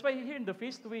here in the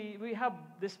feast, we have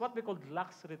this, what we call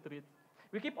lax retreat.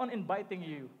 We keep on inviting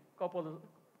you,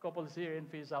 couples here in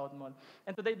Southmall.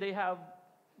 And today they have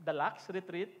the lax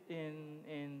retreat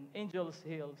in Angels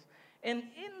Hills. And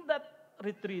in that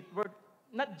retreat, we're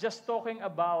not just talking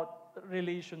about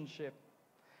relationship.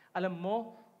 Alam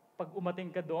mo, pag umating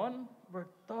ka doon, we're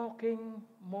talking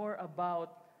more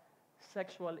about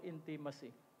sexual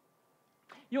intimacy.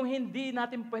 Yung hindi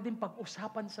natin pwedeng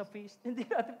pag-usapan sa feast, hindi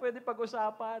natin pwedeng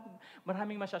pag-usapan.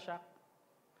 Maraming masasyak.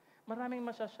 Maraming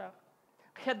masasyak.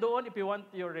 Kaya doon, if you want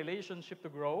your relationship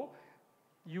to grow,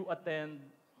 you attend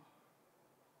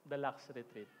the lax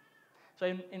retreat. So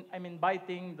I'm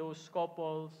inviting those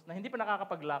couples na hindi pa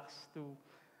nakakapag-lax to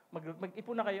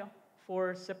mag-ipon na kayo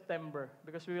for September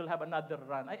because we will have another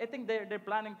run. I think they're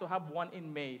planning to have one in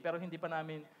May, pero hindi pa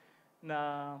namin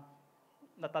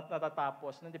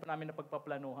natatapos, hindi pa namin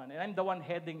napagpaplanuhan. And I'm the one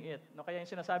heading it. No? Kaya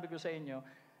yung sinasabi ko sa inyo,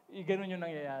 ganun yung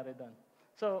nangyayari doon.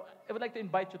 So, I would like to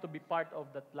invite you to be part of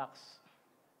that lax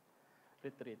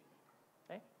retreat.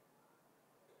 Okay?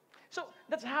 So,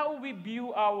 that's how we view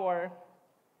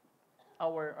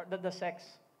the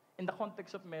sex in the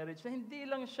context of marriage. Na hindi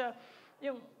lang siya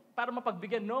yung para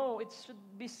mapagbigyan. No, it should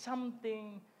be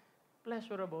something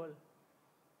pleasurable.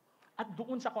 At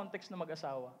doon sa context na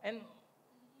mag-asawa. And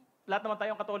lahat naman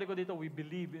tayong Katoliko dito, we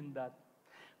believe in that.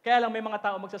 Kaya lang may mga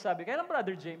tao magsasabi, kaya lang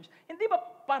Brother James, hindi ba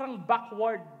parang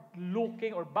backward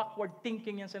looking or backward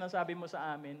thinking yung sinasabi mo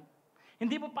sa amin?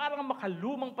 Hindi ba parang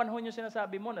makalumang panahon yung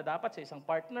sinasabi mo na dapat sa isang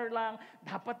partner lang,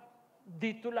 dapat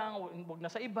dito lang, huwag na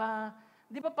sa iba?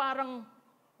 Hindi ba parang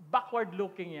backward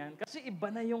looking yan? Kasi iba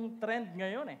na yung trend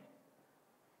ngayon eh.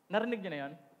 Narinig niyo na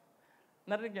yun?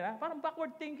 Narinig niyo na? Parang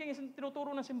backward thinking is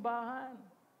tinuturo ng simbahan.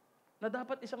 na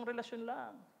dapat isang relasyon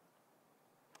lang.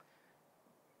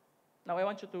 Now, I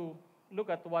want you to look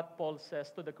at what Paul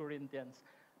says to the Corinthians.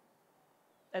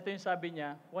 Ito yung sabi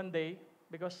niya, one day,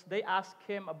 because they asked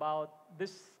him about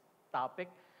this topic,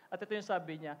 at ito yung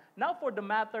sabi niya, now for the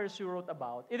matters you wrote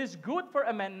about, it is good for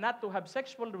a man not to have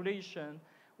sexual relation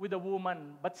with a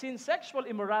woman, but since sexual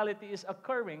immorality is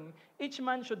occurring, each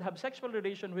man should have sexual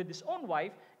relation with his own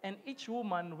wife, and each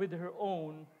woman with her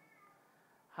own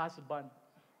husband.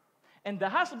 And the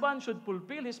husband should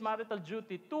fulfill his marital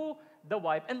duty to the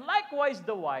wife, and likewise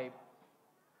the wife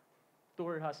to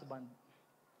her husband.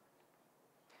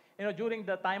 You know, during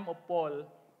the time of Paul,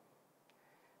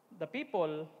 the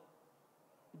people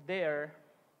there,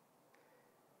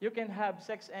 you can have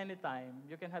sex anytime,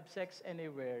 you can have sex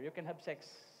anywhere, you can have sex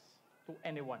to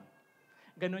anyone.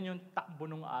 Ganun yung takbo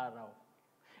nung araw.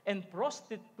 And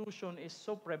prostitution is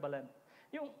so prevalent.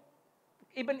 Yung,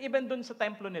 even dun sa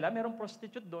templo nila, merong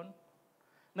prostitute dun,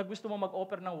 na gusto mo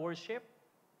mag-offer ng worship,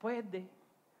 pwede.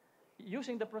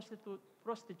 Using the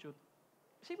prostitute.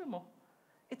 Isipin mo,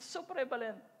 it's so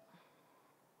prevalent.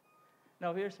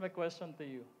 Now, here's my question to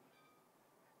you.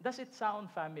 Does it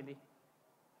sound family?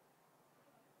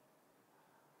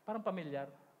 Parang pamilyar.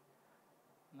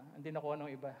 Hindi nakuha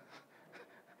ng iba.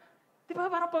 Di ba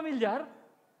parang pamilyar?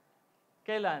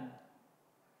 Kailan?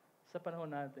 Sa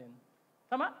panahon natin.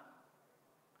 Tama?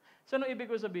 So, anong ibig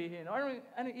ko sabihin?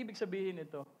 Anong ibig sabihin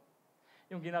nito?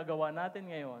 Yung ginagawa natin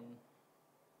ngayon,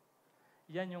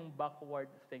 yan yung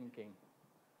backward thinking.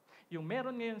 Yung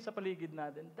meron ngayon sa paligid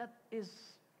natin, that is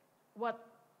what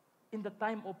in the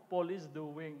time of Paul is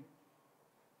doing.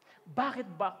 Bakit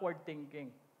backward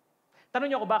thinking?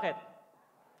 Tanong niyo ako bakit?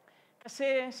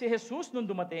 Kasi si Jesus nung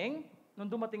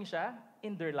dumating siya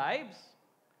in their lives,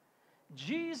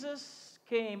 Jesus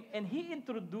came and He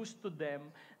introduced to them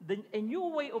a new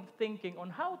way of thinking on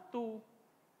how to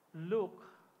look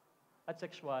at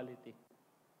sexuality.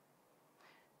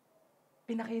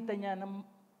 Pinakita niya na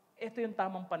ito yung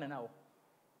tamang pananaw.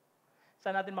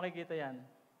 Saan natin makikita yan?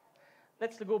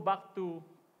 Let's go back to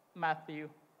Matthew.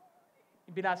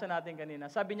 Binasa natin kanina.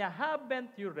 Sabi niya,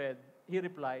 haven't you read, he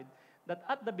replied, that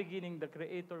at the beginning the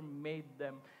Creator made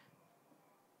them.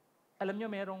 Alam niyo,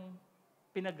 merong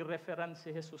pinag-reference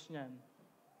si Jesus niyan.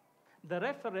 The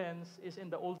reference is in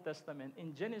the Old Testament,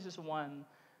 in Genesis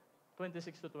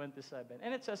 1:26 to 27.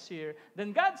 And it says here,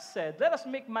 then God said, let us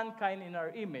make mankind in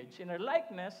our image, in our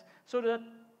likeness, so that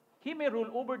He may rule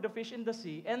over the fish in the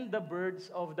sea and the birds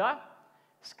of the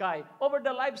sky, over the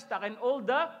livestock and all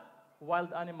the wild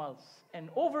animals,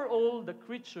 and over all the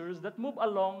creatures that move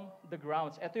along the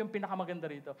grounds. Ito yung pinakamaganda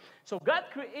rito. So God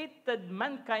created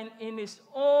mankind in His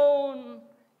own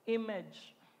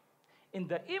image. In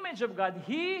the image of God,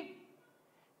 He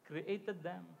created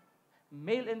them.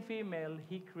 Male and female,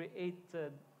 He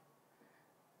created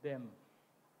them.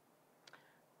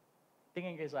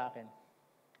 Tingin kayo sa akin.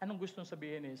 Anong gustong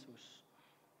sabihin ni Jesus?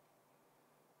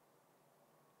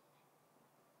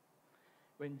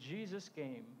 When Jesus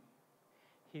came,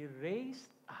 He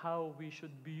raised how we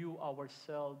should view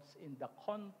ourselves in the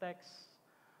context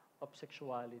of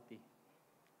sexuality.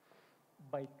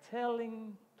 By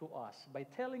telling to us, by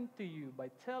telling to you,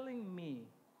 by telling me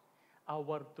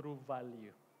our true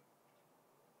value.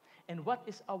 And what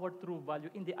is our true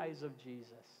value in the eyes of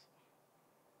Jesus?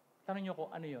 Tanong niyo ko,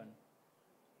 ano yun?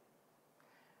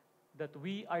 That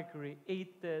we are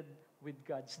created with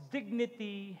God's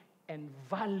dignity and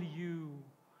value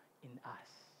in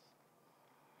us.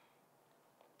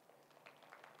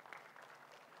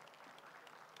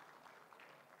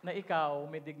 Na ikaw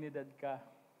may dignidad ka,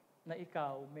 na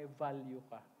ikaw may value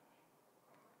ka.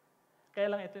 Kaya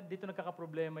lang dito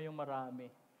nagkakaproblema yung marami.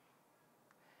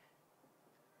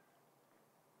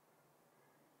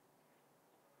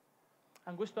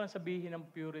 Ang gusto lang sabihin ng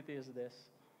purity is this.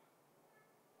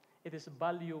 It is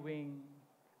valuing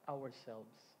ourselves.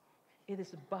 It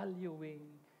is valuing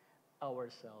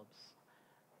ourselves.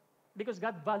 Because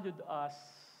God valued us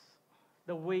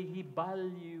the way He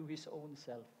valued His own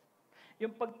self.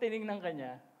 Yung pagtinignan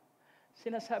Kanya,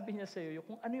 sinasabi niya sa iyo,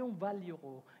 kung ano yung value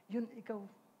ko, yun ikaw,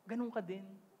 ganun ka din.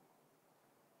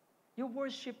 You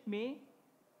worship me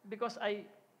because I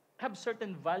have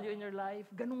certain value in your life,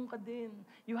 ganun ka din.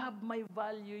 You have my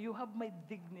value, you have my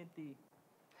dignity.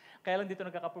 Kaya lang dito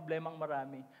nagkakaproblema ang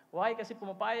marami. Why? Kasi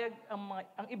pumapayag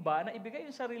ang iba na ibigay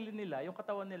yung sarili nila, yung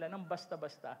katawan nila, ng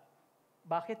basta-basta.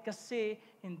 Bakit? Kasi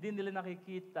hindi nila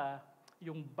nakikita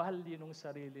yung value ng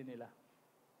sarili nila.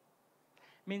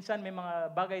 Minsan may mga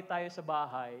bagay tayo sa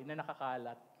bahay na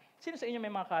nakakalat. Sino sa inyo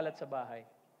may mga kalat sa bahay?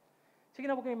 Sige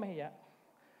na, huwag kayong mahiya.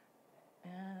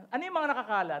 Ano yung mga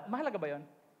nakakalat? Mahalaga ba yon?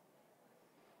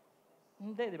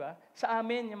 Hindi, di ba? Sa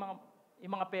amin, yung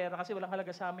mga pera, kasi walang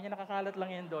halaga sa amin, yan, nakakalat lang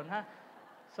yan doon, ha?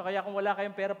 So kaya kung wala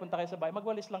kayong pera, punta kayo sa bahay,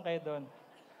 magwalis lang kayo doon.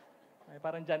 Ay,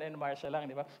 parang John and Marcia lang,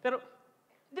 di ba? Pero,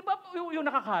 di ba yung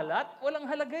nakakalat, walang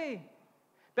halaga eh.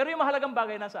 Pero yung mahalagang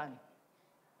bagay nasaan?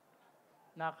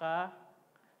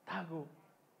 Nakatago.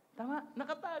 Tama?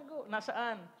 Nakatago.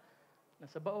 Nasaan?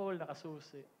 Nasa baol,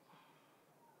 nakasusi.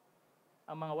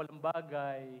 Ang mga walang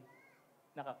bagay,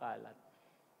 nakakalat.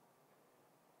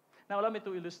 Now, allow me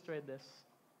to illustrate this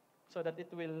so that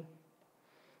it will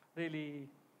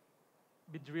really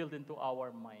be drilled into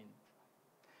our mind.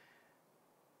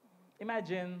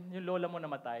 Imagine, yung lola mo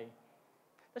namatay.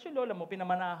 Tapos yung lola mo,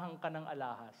 pinamanahan ka ng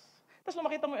alahas. Tapos nung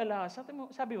makita mo yung alahas,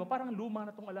 sabi mo, parang luma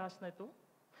na itong alahas na ito.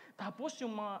 Tapos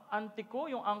yung mga auntie ko,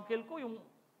 yung uncle ko, yung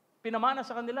pinamana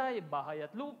sa kanila, bahay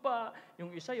at lupa.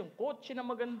 Yung isa, yung kotse na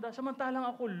maganda. Samantalang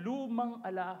ako, lumang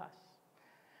alahas.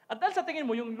 At dahil sa tingin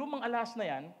mo, yung lumang alahas na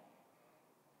yan,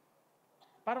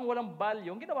 parang walang value.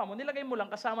 Yung ginawa mo, nilagay mo lang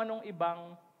kasama nung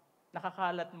ibang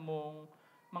nakakalat mong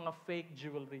mga fake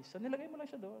jewelry. So nilagay mo lang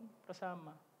siya doon,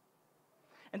 kasama.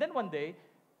 And then one day,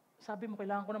 sabi mo,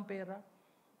 kailangan ko ng pera.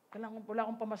 Wala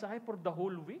akong pamasahe for the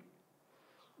whole week.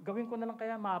 Gawin ko na lang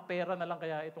kaya, mapera na lang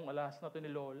kaya itong alahas na ito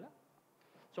ni Lola.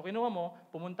 So kinuha mo,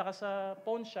 pumunta ka sa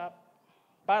pawn shop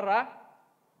para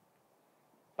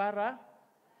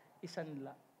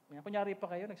isanla. Kunyari pa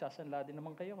kayo, nagsasanla din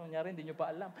naman kayo. Kunyari, hindi nyo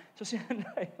pa alam. So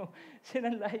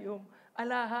sinanla yung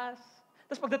alahas.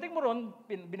 Tapos pagdating mo ron,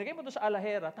 binigay mo doon sa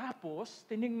alahera, tapos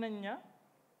tiningnan niya.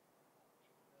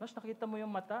 Tapos nakita mo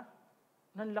yung mata.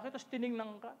 Nanlaki, tapos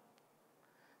tiningnan ka.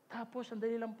 Tapos,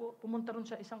 sandali lang po, pumunta ron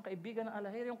sa isang kaibigan ng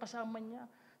alahera, yung kasama niya.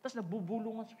 Tapos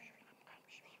nagbubulungan.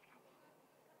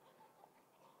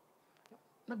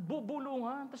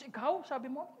 Nagbubulungan. Tapos ikaw, sabi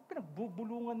mo,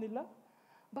 pinagbubulungan nila.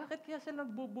 Bakit kaya sila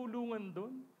nagbubulungan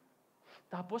doon?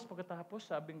 Tapos, pagkatapos,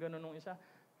 sabing gano'n nung isa,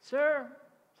 Sir,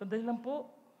 sandali lang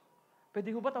po.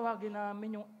 Pwede ho ba tawagin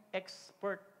namin yung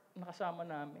expert na kasama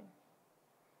namin?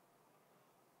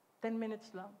 10 minutes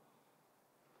lang.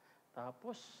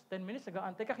 Tapos, 10 minutes,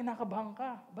 nag-aantay ka, kinakabahan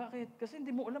ka. Bakit? Kasi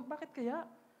hindi mo alam, bakit kaya?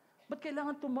 Ba't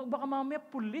kailangan baka mamaya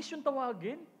pulis yung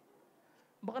tawagin?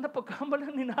 Baka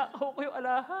napagkamalang ninakaw ko yung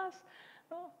alahas.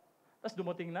 No? Tapos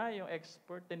dumating na yung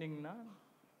expert, tinignan.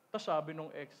 Tapos sabi nung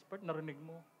expert, narinig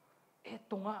mo,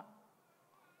 eto nga.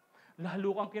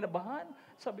 Lalo kang kinabahan.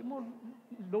 Sabi mo,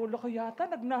 lola ko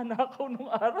yata, nagnanakaw nung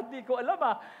araw, di ko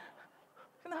alam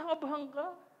Kinakabahan ka.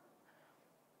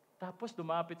 Tapos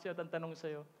dumapit siya at ang tanong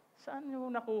sa'yo, saan niyo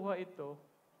nakuha ito?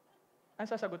 Ang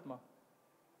sasagot mo?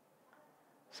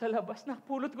 Sa labas,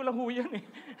 napulot ko lang ho yan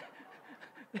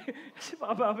Kasi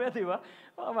baka mamaya, di ba?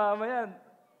 Baka mamaya,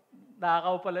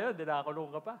 nakakaw pala yun, dinakulong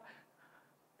ka pa.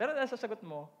 Pero ang sasagot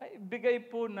mo, ay bigay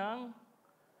po ng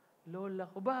lola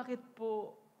ko. Bakit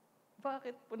po?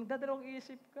 Bakit po? Nagdadalawang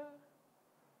isip ka.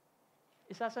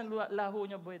 Isasanlaho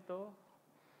niya ba ito?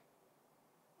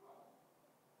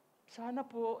 Sana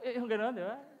po, yung gano'n, di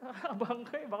ba? Nakakabang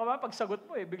ka Baka ba pagsagot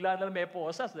mo bigla na may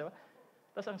posas, di ba?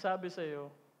 Tapos ang sabi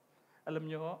sa'yo, alam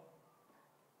niyo ho,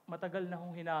 matagal na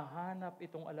akong hinahanap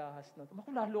itong alahas na ito.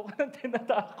 Maku, lalo ka nang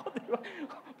tinatakot, di ba?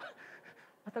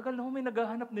 Matagal na akong may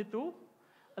naghahanap nito.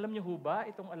 Alam niyo ho ba,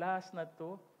 itong alahas na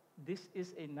ito, this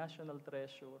is a national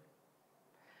treasure.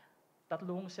 3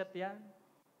 set yan.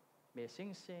 May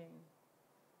singsing,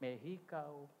 may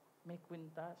hikaw, may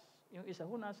kwintas. Yung isa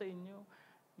ho nasa inyo.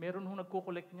 Meron ho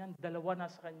nagkukolek niyan, 2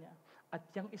 nasa kanya. At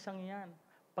yung isang yan,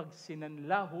 pag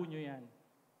sinanla ho nyo yan,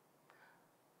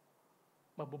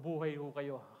 mabubuhay ho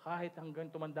kayo. Kahit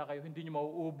hanggang tumanda kayo, hindi nyo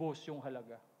mauubos yung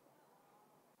halaga.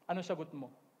 Anong sagot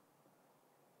mo?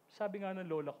 Sabi nga ng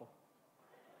lola ko.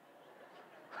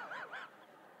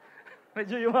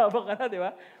 Medyo yumabang ka na, di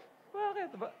ba?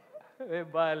 Bakit ba? May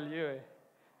value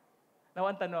Now,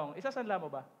 ang tanong, isasanla mo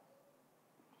ba?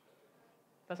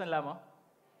 Sasanla mo?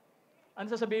 Ano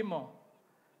sasabihin mo?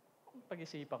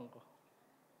 Pag-isipan ko.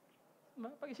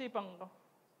 Pag-isipan ko.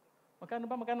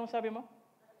 Magkano sabi mo?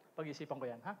 Pag-isipan ko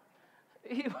yan, ha?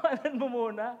 Iiwanan mo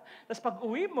muna. Tapos pag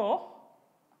uwi mo,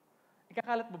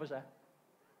 ikakalat mo ba siya?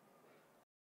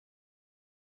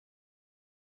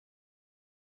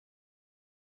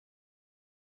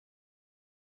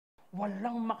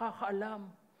 Walang makakaalam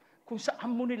kung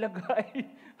saan mo nilagay.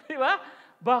 Di ba?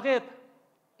 Bakit?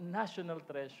 National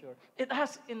treasure. It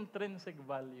has intrinsic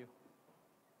value.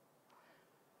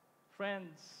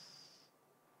 Friends,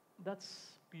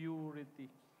 that's purity.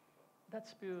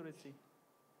 That's purity.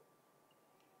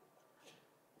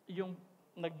 Yung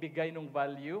nagbigay ng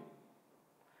value,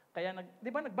 kaya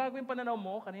di ba nagbago yung pananaw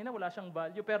mo, kanina wala siyang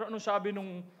value, pero anong sabi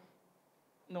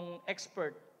nung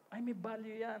expert? Ay, may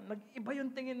value yan. Nag-iba yung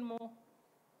tingin mo.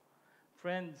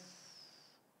 Friends,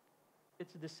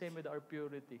 it's the same with our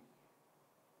purity.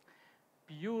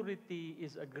 Purity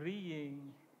is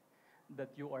agreeing that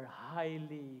you are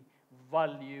highly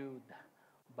valued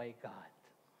by God.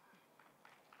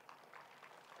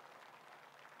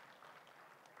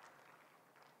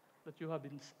 That you have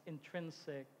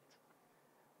intrinsic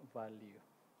value.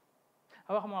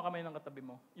 Hawak mo nga kamay ng katabi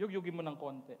mo. Yugyugin mo ng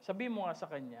konti. Sabihin mo nga sa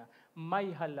kanya, may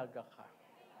halaga ka.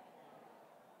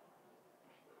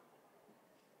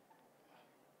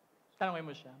 Tanungin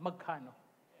mo siya, magkano?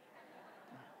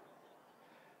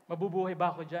 Mabubuhay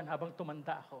ba ako dyan habang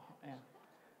tumanda ako? Ayan.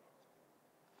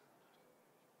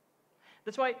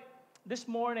 That's why, this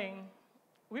morning,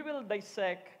 we will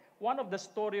dissect one of the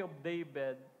story of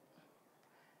David,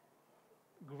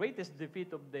 greatest defeat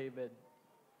of David.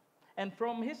 And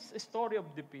from his story of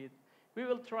defeat, we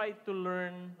will try to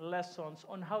learn lessons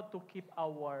on how to keep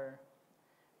our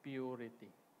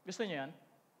purity. Gusto niyo yan?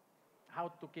 How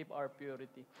to keep our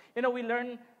purity. You know, we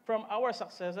learn from our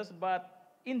successes,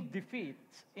 but in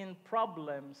defeats, in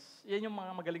problems, yan yung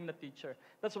mga magaling na teacher.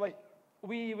 That's why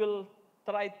we will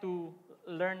try to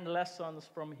learn lessons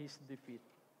from his defeat.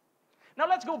 Now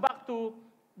let's go back to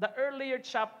the earlier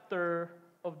chapter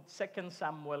of 2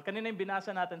 Samuel. Kanina yung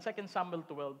binasa natin, 2 Samuel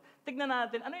 12. Tignan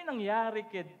natin, ano yung nangyari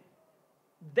kay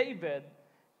David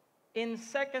in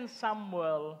 2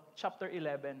 Samuel chapter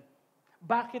 11.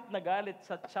 Bakit nagalit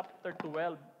sa chapter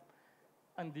 12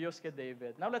 ang Diyos kay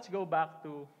David? Now let's go back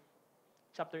to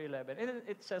chapter 11. And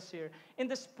it says here, in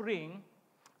the spring,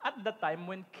 at the time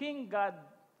when king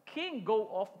go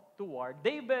off to war,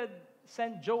 David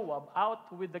sent Joab out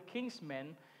with the king's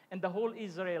men and the whole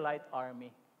Israelite army.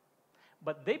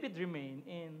 But David remained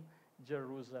in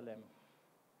Jerusalem.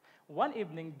 One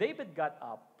evening, David got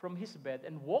up from his bed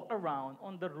and walked around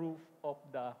on the roof of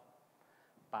the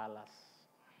palace.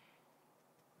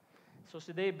 So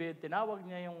si David, tinawag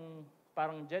niya yung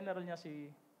parang general niya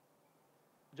si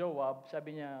Joab.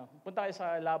 Sabi niya, punta kayo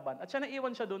sa laban. At siya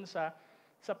naiwan siya doon sa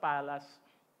palace.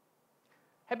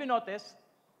 Have you noticed?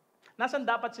 Nasaan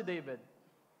dapat si David?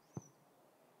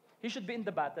 He should be in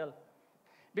the battle.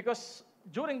 Because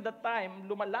during that time,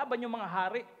 lumalaban yung mga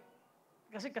hari.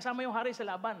 Kasi kasama yung hari sa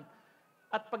laban.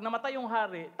 At pag namatay yung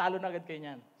hari, talo na agad kayo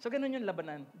niyan. So ganun yung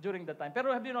labanan during that time.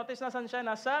 Pero have you noticed, nasan siya?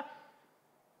 Nasa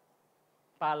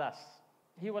palace.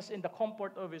 He was in the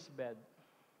comfort of his bed.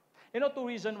 You know, two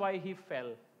reasons why he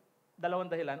fell. Dalawang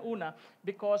dahilan. Una,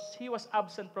 because he was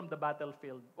absent from the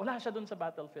battlefield. Wala siya dun sa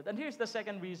battlefield. And here's the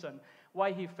second reason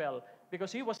why he fell.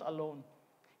 Because he was alone.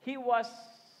 He was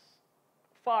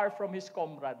far from his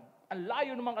comrade. Ang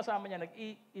layo naman kasama niya,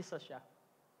 nag-iisa siya.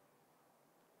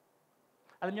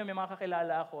 Alam niyo, may mga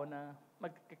kakilala ako na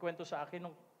magkikwento sa akin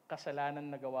ng kasalanan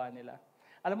na gawa nila.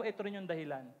 Alam mo, ito rin yung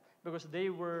dahilan. Because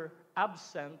they were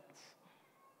absent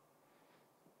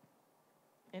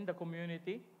in the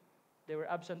community. They were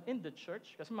absent in the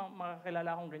church. Kasi mga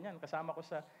kakilala akong ganyan. Kasama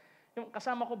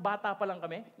ko, bata pa lang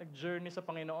kami, nag-journey sa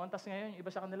Panginoon. Tapos ngayon,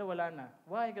 iba sa kanila, wala na.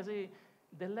 Why? Kasi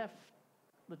they left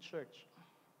the church.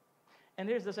 And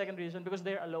here's the second reason, because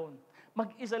they're alone.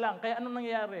 Mag-isa lang. Kaya anong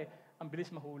nangyayari? Ang bilis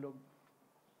mahulog.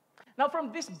 Now from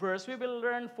this verse, we will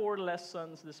learn 4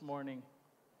 lessons this morning.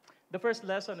 The first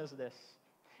lesson is this.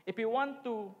 If you want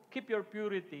to keep your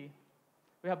purity,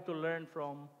 we have to learn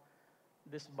from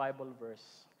this Bible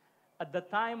verse. At the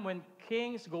time when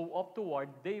kings go up to war,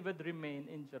 David remained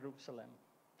in Jerusalem.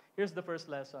 Here's the first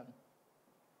lesson.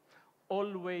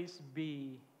 Always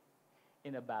be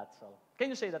in a battle. Can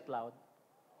you say that loud?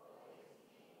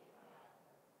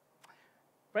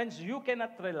 Friends, you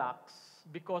cannot relax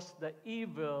because the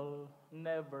evil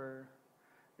never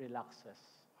relaxes.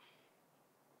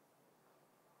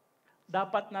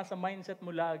 Dapat nasa mindset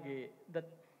mo lagi that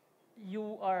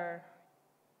you are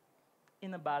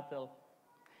in a battle.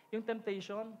 Yung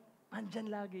temptation, andyan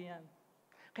lagi yan.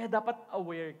 Kaya dapat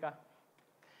aware ka.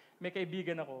 May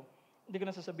kaibigan ako, hindi ko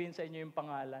na sasabihin sa inyo yung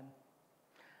pangalan.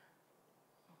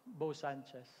 Bo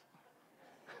Sanchez.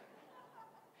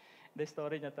 The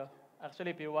story niya to.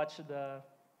 Actually, if you watch the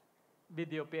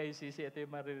video PICC, ito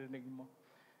yung maririnig mo.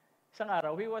 Isang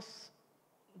araw, he was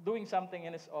doing something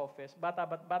in his office. Bata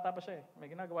pa siya eh.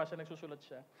 May ginagawa siya, nagsusulat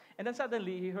siya. And then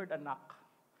suddenly, he heard a knock.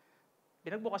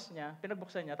 Pinagbuksan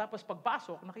niya. Tapos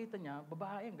pagpasok, nakita niya,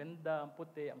 babae, ang ganda, ang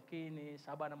puti, ang kinis,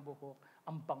 haba ng buhok,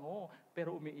 ang bango,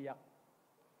 pero umiiyak.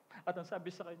 At ang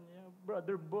sabi sa kanya,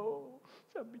 Brother Bo,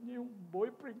 sabi niya yung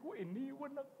boyfriend ko,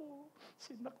 iniwan ako.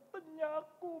 Sinaktan niya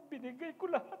ako, binigay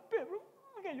ko lahat, pero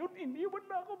ngayon iniwan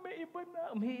na ako, may iba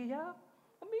na. Umiiyak.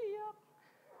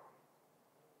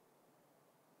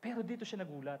 Pero dito siya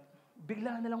nagulat.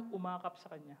 Bigla na lang umakap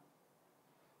sa kanya.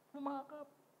 Umakap.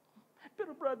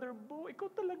 Pero Brother Bo, ikaw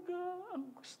talaga ang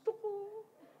gusto ko.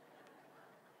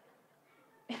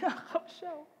 Inakap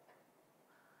siya.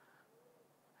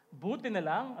 Buti na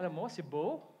lang, alam mo, si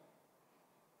Bo,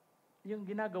 yung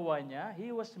ginagawa niya, he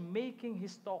was making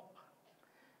his talk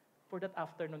for that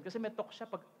afternoon. Kasi may talk siya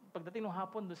pagdating ng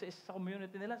hapon doon sa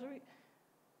community nila. So,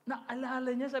 naalala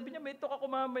niya, sabi niya, may talk ako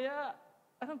mamaya.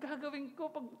 Anong gagawin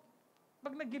ko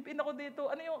pag nag-give in ako dito?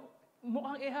 Ano yung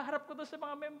mukhang ihaharap ko doon sa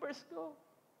mga members ko?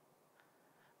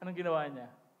 Anong ginawa niya?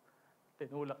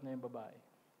 Tinulak niya yung babae.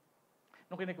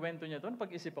 Nung kinikwento niya doon,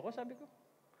 pag-isip ako, sabi ko,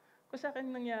 kung sa akin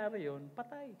nangyari yun,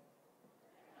 patay.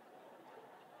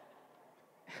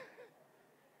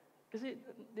 Kasi,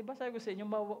 di ba sabi ko sa inyo,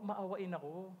 maawain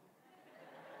ako.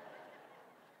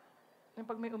 Yung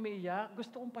pag may umiiyak,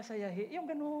 gusto kong pasayahin. Yung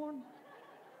ganun.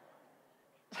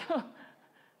 So,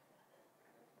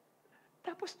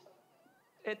 tapos,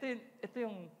 ito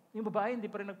yung babae, hindi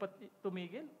pa rin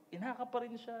tumigil. Inakap pa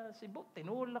rin siya. Si Bo,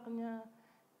 tinulak niya.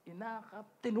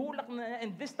 Tinulak na niya.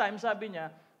 And this time, sabi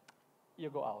niya, you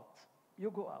go out.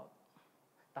 You go out.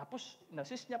 Tapos,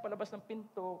 nasis niya palabas ng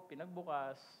pinto,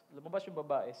 pinagbukas, lumabas yung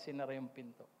babae, sinara yung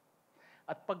pinto.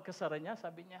 At pagkasara niya,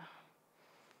 sabi niya,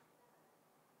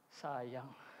 sayang.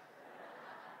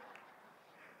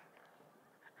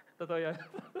 Totoo yan.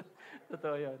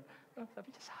 Totoo yan. Sabi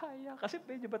niya, sayang. Kasi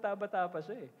medyo bata-bata pa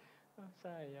siya eh.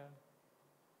 Sayang.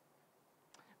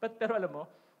 Pero alam mo,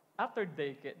 after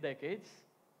decades,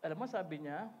 alam mo, sabi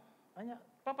niya,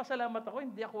 papasalamat ako,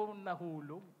 hindi ako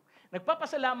nahulog.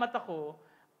 Nagpapasalamat ako,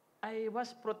 I was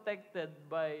protected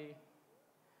by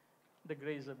the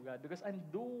grace of God because I'm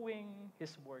doing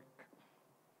His work.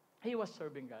 He was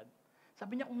serving God.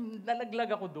 Sabi niya, kung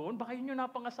nalaglag ako doon, baka yun yung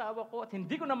napangasawa ko at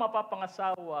hindi ko na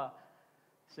mapapangasawa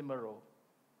si Maro.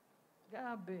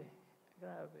 Grabe.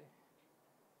 Grabe.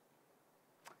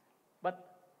 But,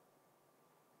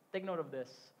 take note of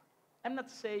this. I'm not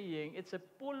saying it's a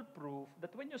foolproof that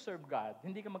when you serve God,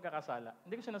 hindi ka magkakasala.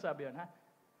 Hindi ko sinasabi yun, ha?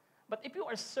 But if you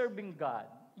are serving God,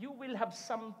 you will have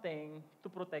something to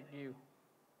protect you.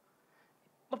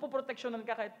 Mapoproteksyonan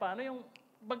ka kahit paano. Yung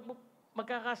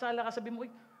magkakasala ka, sabi mo,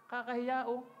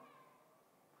 kakahiya o.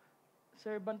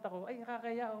 Servant ako,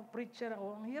 kakahiya o. Preacher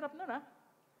ako. Ang hirap nun, ha?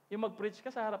 Yung mag-preach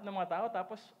ka sa harap ng mga tao,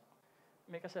 tapos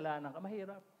may kasalanan ka.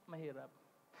 Mahirap. Mahirap.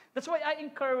 That's why I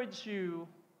encourage you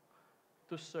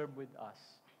to serve with us.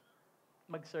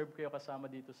 Mag-serve kayo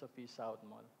kasama dito sa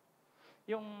Southmall.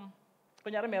 Yung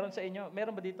kunyari, meron sa inyo,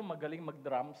 meron ba dito magaling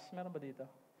mag-drums? Meron ba dito?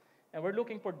 And we're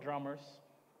looking for drummers.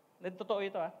 Totoo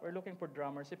ito, ha? We're looking for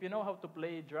drummers. If you know how to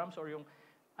play drums or yung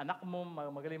anak mo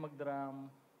magaling mag-drum,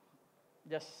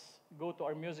 just go to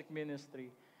our music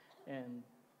ministry and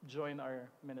join our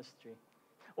ministry.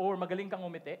 Or magaling kang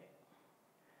umiti.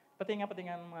 Patinga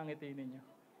ang mga ngiti ninyo.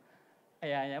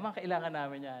 Ayan, mga kailangan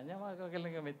namin yan. Yung mga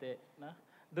magaling umiti.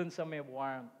 Doon sa may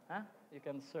warmth. Ha? You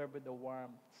can serve with the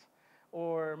warmth.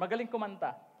 Or magaling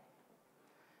kumanta.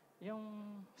 Yung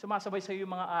sumasabay sa iyo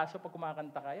yung mga aso pag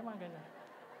kumakanta ka, yung mga ganyan.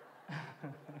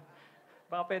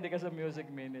 Baka pwede ka sa music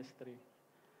ministry.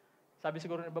 Sabi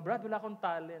siguro ni Brad, wala akong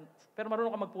talent. Pero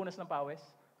marunong ka magpunas ng pawis?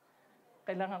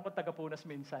 Kailangan ko tagapunas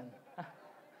minsan.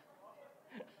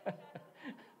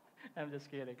 I'm just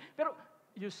kidding. Pero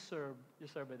you serve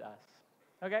with us.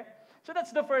 Okay? So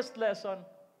that's the first lesson.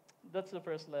 That's the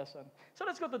first lesson. So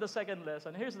let's go to the second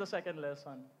lesson. Here's the second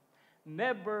lesson.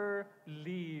 Never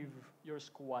leave your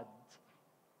squad.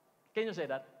 Can you say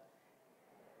that?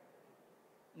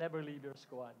 Never leave your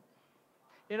squad.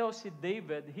 You know, si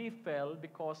David, he fell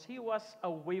because he was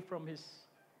away from his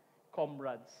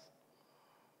comrades.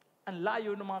 Ang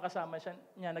layo ng mga kasama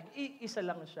niya, nag-iisa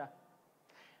lang siya.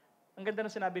 Ang ganda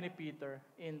ng sinabi ni Peter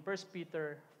in 1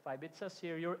 Peter 5. It says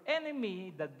here, your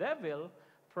enemy, the devil,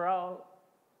 prowls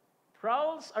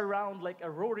around like a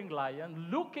roaring lion,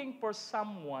 looking for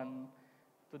someone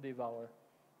to devour.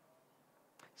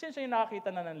 Sino yung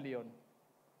nakakita na ng leon?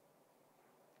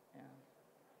 Yan.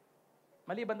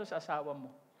 Maliban doon sa asawa mo.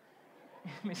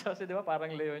 Minsan kasi, di ba,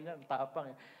 parang leon yan, tapang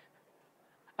eh.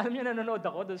 Alam niyo, nanonood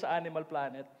ako doon sa Animal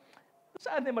Planet. Doon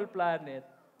sa Animal Planet,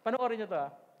 panoorin niyo to,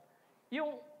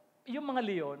 yung mga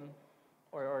leon,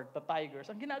 or the tigers,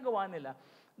 ang ginagawa nila,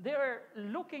 they are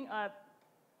looking at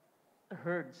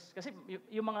herds. Kasi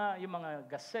yung mga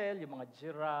gazelle, yung mga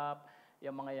giraffe,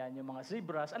 yung mga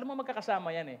zebras, alam mo magkakasama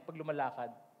yan pag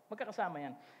lumalakad. Magkakasama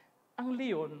yan. Ang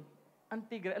leon, ang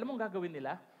tigre, alam mo ang gagawin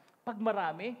nila? Pag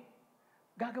marami,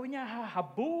 gagawin niya,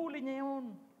 hahabulin niya yun.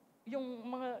 Yung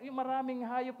maraming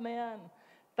hayop na yan.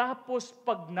 Tapos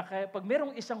pag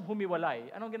merong isang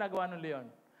humiwalay, anong ginagawa ng leon?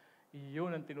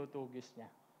 Yun ang tinutugis niya.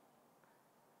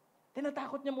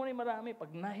 Tinatakot niya muna yung marami.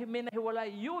 Pag may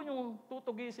nahiwalay, yun yung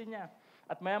tutugisin niya.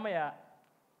 At maya-maya,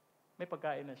 may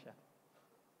pagkain na siya.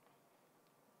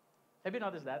 Have you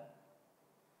noticed that?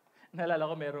 Naalala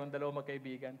ko meron dalawang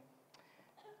magkaibigan.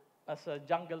 Sa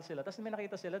jungle sila. Tapos may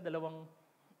nakita sila,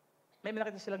 may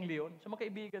nakita silang leon. So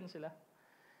magkaibigan sila.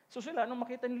 So sila, nung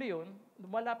makita yung leon,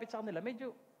 lumalapit sa kanila,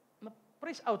 medyo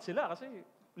na-freeze out sila kasi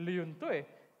leon to eh.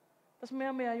 Tapos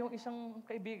maya-maya yung isang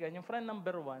kaibigan, yung friend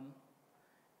number 1,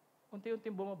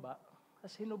 unti-unting bumaba,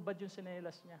 tapos hinubad yung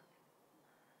sinelas niya.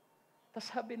 Tapos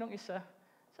sabi nung isa,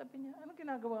 sabi niya, anong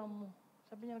ginagawa mo?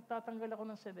 Sabi niya, nagtatanggal ako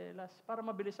ng sinelas para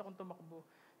mabilis akong tumakbo.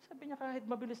 Sabi niya, kahit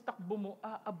mabilis takbo mo,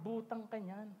 aabutan ka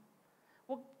niyan.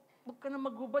 Huwag ka na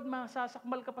maghubad,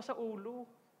 masasakmal ka pa sa ulo.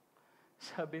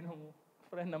 Sabi nung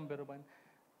friend number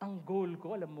 1, ang goal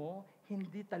ko, alam mo,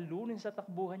 hindi talunin sa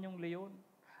takbuhan yung leon.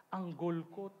 Ang goal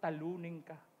ko, talunin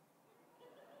ka.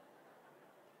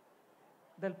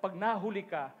 Dahil pag nahuli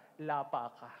ka, lapa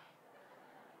ka.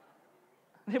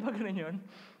 Di ba ganun yun?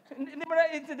 Hindi mo na,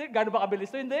 gano'n ba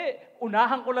kabilis to? Hindi.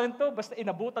 Unahan ko lang to, basta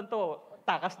inabutan to,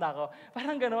 takas na ako.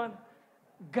 Parang gano'n.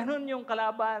 Gano'n yung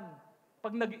kalaban.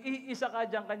 Pag nag-iisa ka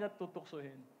dyan, kanya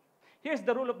tutuksuhin. Here's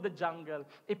the rule of the jungle.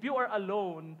 If you are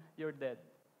alone, you're dead.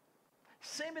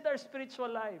 Same with our spiritual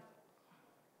life.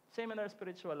 Same in our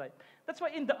spiritual life. That's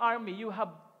why in the army, you have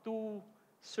 2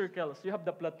 circles. You have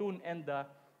the platoon and the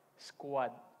squad.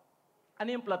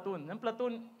 Ano yung platoon? Yung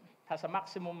platoon has a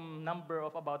maximum number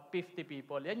of about 50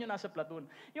 people. Yan yung nasa platoon.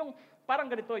 Yung parang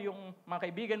ganito, yung mga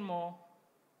kaibigan mo,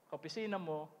 kaopisina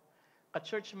mo,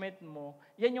 ka-churchmate mo,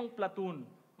 yan yung platoon.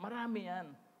 Marami yan.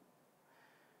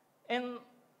 And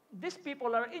these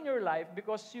people are in your life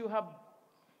because you have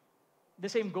the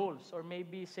same goals or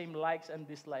maybe same likes and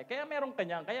dislikes. Kaya meron ka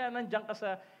niyan. Kaya nandiyan ka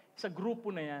sa grupo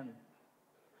na yan.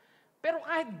 Pero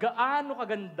kahit gaano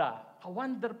kaganda,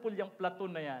 ka-wonderful yung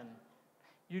platoon na yan,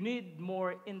 you need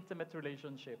more intimate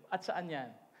relationship. At saan yan?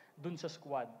 Dun sa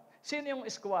squad. Sino yung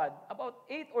squad? About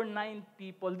 8 or 9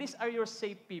 people. These are your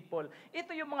safe people. Ito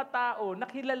yung mga tao,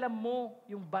 nakilala mo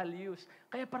yung values.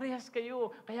 Kaya parehas kayo.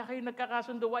 Kaya kayo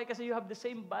nagkakasundo. Why? Kasi you have the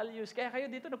same values. Kaya kayo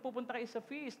dito nagpupunta kayo sa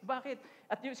feast. Bakit?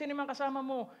 At sino yung mga kasama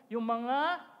mo? Yung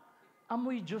mga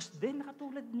amoy Diyos din,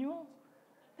 nakatulad nyo.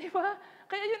 Di ba?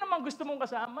 Kaya yun naman gusto mong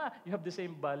kasama. You have the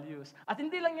same values. At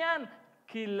hindi lang yan,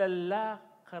 kilala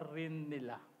ka rin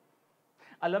nila.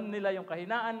 Alam nila yung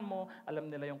kahinaan mo, alam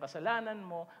nila yung kasalanan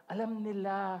mo, alam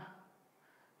nila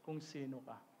kung sino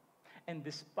ka. And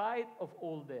despite of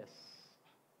all this,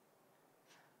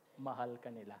 mahal ka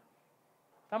nila.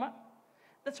 Tama?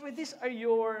 That's why these are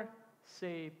your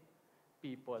safe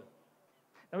people.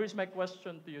 Now here's my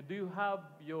question to you. Do you have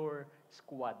your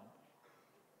squad?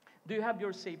 Do you have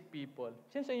your safe people?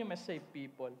 Sino sa inyo may safe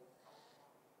people?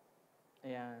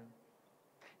 Ayan.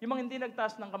 Yung mga hindi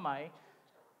nagtaas ng kamay,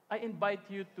 I invite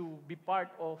you to be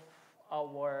part of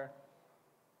our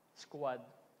squad.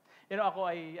 You know,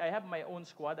 ako, I have my own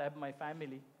squad. I have my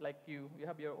family. Like you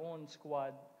have your own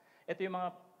squad. Ito yung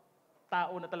mga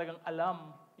tao na talagang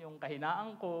alam yung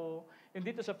kahinaan ko. Yung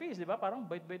dito sa feast, di ba? Parang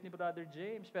bait-bait ni Brother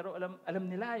James. Pero alam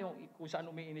nila yung kung saan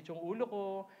umiinit yung ulo ko.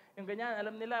 Yung ganyan,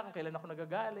 alam nila kung kailan ako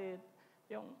nagagalit.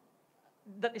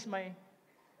 That is my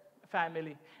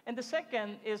family. And the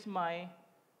second is my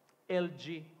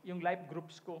LG, yung life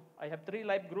groups ko. I have 3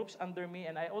 life groups under me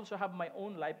and I also have my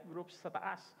own life groups sa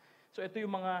taas. So ito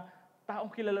yung mga taong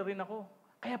kilala rin ako.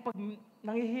 Kaya pag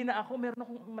nanghihina ako, meron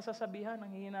akong masasabihan.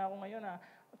 Nanghihina ako ngayon,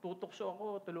 tutukso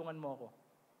ako, tulungan mo ako.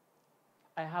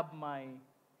 I have my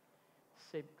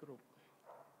safe group.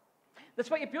 That's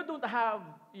why if you don't have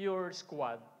your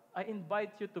squad, I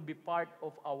invite you to be part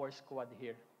of our squad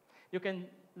here. You can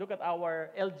look at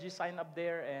our LG sign up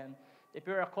there, and if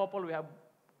you're a couple, we have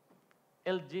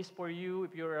LGs for you.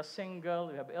 If you're a single,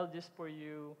 we have LGs for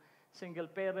you. Single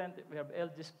parent, we have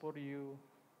LGs for you.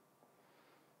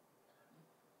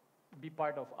 Be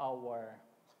part of our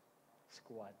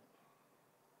squad.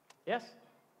 Yes?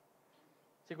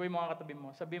 Siguro yung mga katabi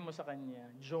mo, sabihin mo sa kanya,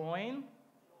 join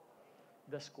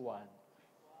the squad.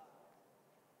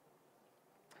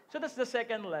 So that's the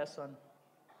second lesson.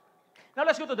 Now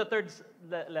let's go to the third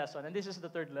lesson, and this is the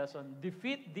third lesson.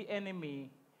 Defeat the enemy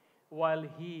while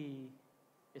he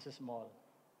is small.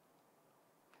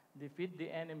 Defeat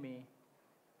the enemy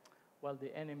while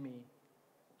the enemy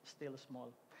is still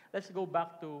small. Let's go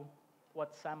back to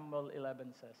what Samuel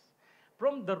 11 says.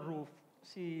 From the roof,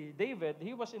 si David,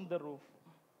 he was in the roof.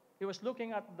 He was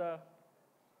looking at the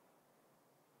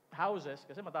houses,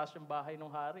 kasi mataas yung bahay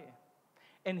ng hari.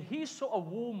 And he saw a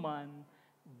woman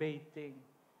bathing.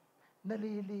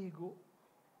 Naliligo.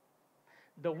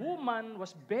 The woman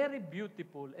was very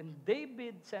beautiful, and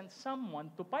David sent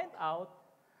someone to find out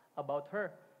about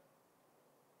her.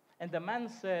 And the man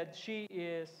said, she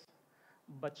is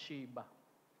Bathsheba.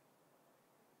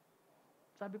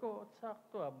 Sabi ko,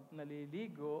 sakto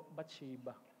naliligo,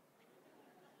 Bathsheba.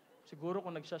 Siguro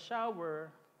kung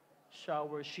nagsha-shower,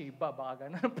 Shower Sheba, baka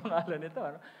ganun ang pangalan nito.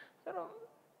 Ano? Pero,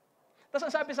 tapos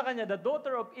ang sabi sa kanya, the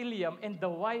daughter of Eliam and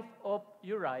the wife of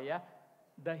Uriah,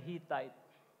 the Hittite.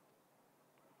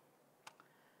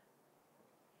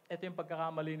 Ito yung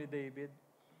pagkakamali ni David.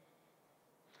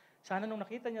 Sana nung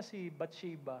nakita niya si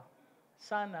Bathsheba,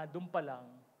 sana doon pa lang,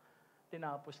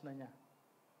 tinapos na niya.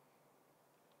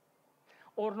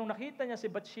 Or nung nakita niya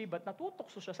si Bathsheba at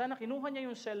natutokso siya, sana kinuha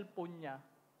niya yung cellphone niya,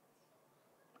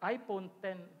 iPhone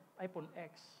 10, iPhone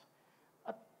X,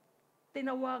 at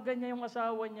tinawagan niya yung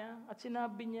asawa niya at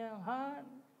sinabi niya, Han,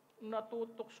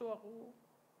 natutokso ako.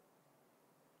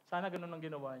 Sana ganun ang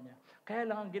ginawa niya. Kaya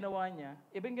lang ang ginawa niya,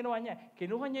 ibang ginawa niya,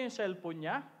 kinuha niya yung cellphone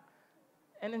niya,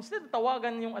 and instead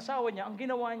tawagan yung asawa niya, ang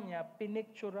ginawa niya,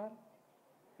 pinicturean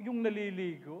yung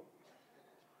naliligo.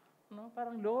 No?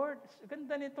 Parang, Lord,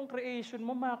 ganda nitong creation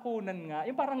mo, makunan nga.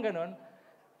 Yung parang ganon.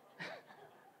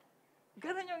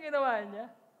 Ganon yung ginawa niya.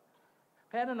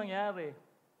 Kaya ano nangyari?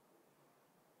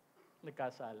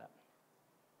 Nagkasala.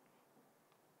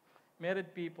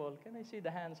 Married people, can I see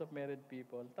the hands of married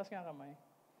people? Taas nga kamay.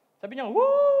 Sabi niya,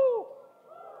 woo!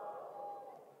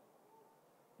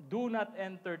 Do not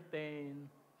entertain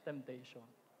temptation.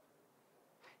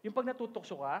 Yung pag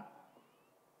natutokso ka,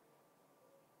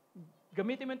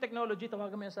 gamitin mo yung technology,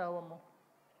 tawagan mo yung asawa mo.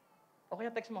 O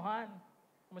kaya text mo, Han,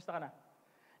 kumusta ka na?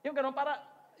 Yung gano'n, para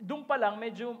doon pa lang,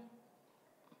 medyo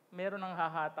meron ng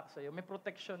hahatak sa'yo. May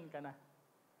protection ka na.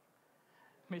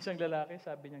 May isang lalaki,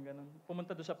 sabi niya gano'n.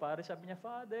 Pumunta doon sa pare, sabi niya,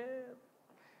 Father,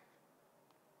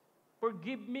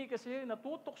 forgive me kasi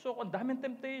natutokso ko. Ang daming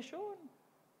temptation.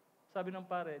 Sabi ng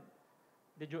pare,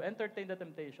 did you entertain the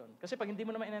temptation? Kasi pag hindi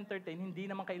mo naman in-entertain, hindi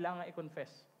naman kailangan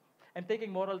i-confess. I'm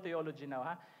taking moral theology now,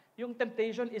 ha? Yung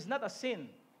temptation is not a sin.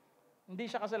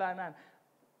 Hindi siya kasalanan.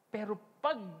 Pero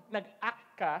pag nag-act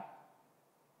ka,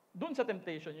 dun sa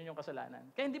temptation, yun yung kasalanan.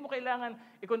 Kaya hindi mo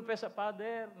kailangan i-confess sa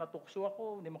Father, natukso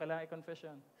ako, hindi mo kailangan i-confess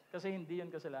yan. Kasi hindi yun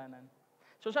kasalanan.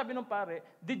 So sabi ng pare,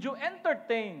 did you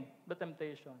entertain the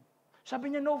temptation?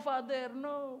 Sabi niya, no, Father,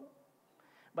 no.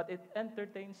 But it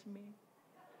entertains me.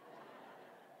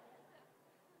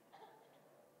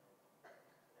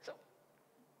 So,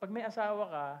 pag may asawa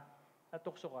ka,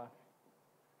 natukso ka,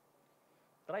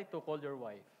 try to call your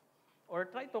wife. Or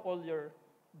try to call your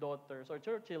daughters or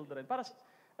your children. Para,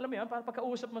 alam mo yan, para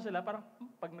pagkausap mo sila, parang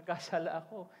pag nagkasala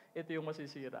ako, ito yung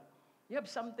masisira. You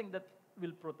have something that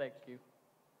will protect you.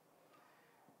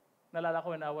 Nalala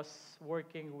ko when I was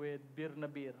working with Beer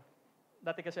na Beer.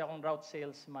 Dati kasi akong route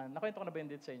salesman. Nakwento ko na ba yun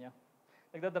dito sa inyo?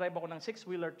 Nagdadrive ako ng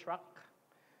 6-wheeler truck.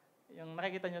 Yung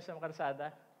nakikita nyo sa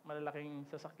kalsada, malalaking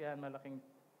sasakyan, malaking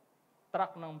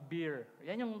truck ng beer.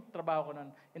 Yan yung trabaho ko nun.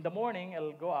 In the morning,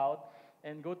 I'll go out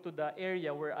and go to the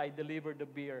area where I deliver the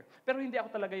beer. Pero hindi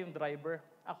ako talaga yung driver.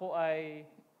 Ako ay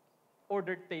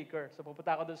order taker. So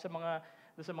pupunta ako doon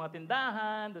sa mga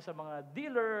tindahan, doon sa mga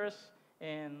dealers,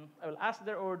 and I will ask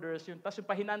their orders. Tapos yung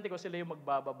pahinante ko, sila yung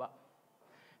magbababa.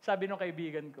 Sabi nung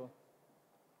kaibigan ko,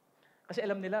 kasi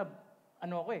alam nila,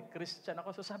 Christian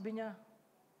ako. So sabi niya,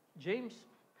 James,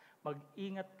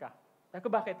 mag-ingat ka. Sabi ko,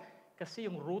 bakit? Kasi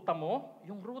yung ruta mo,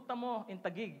 in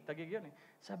Taguig yun eh.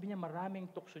 Sabi niya, maraming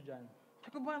tukso dyan.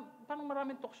 Sabi ko, paano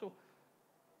maraming tukso?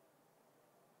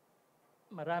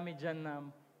 Marami dyan na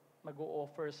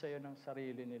mag-o-offer sa'yo ng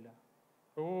sarili nila.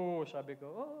 Sabi ko,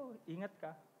 ingat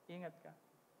ka.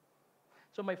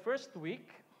 So my first week,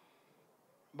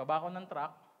 baba ko ng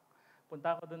truck,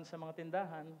 punta ako dun sa mga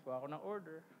tindahan, kuha ako ng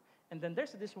order, and then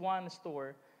there's this one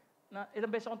store na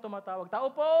ilang beses akong tumatawag, tao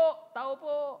po,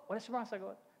 wala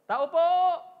sumasagot. Tao po!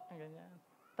 Ang ganyan.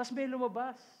 Tapos may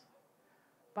lumabas.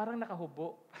 Parang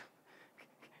nakahubo.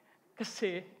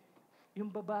 Kasi,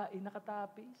 yung babae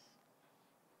nakatapis.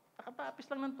 Nakatapis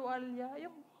lang ng tuwalya.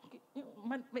 Yung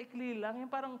maikli lang.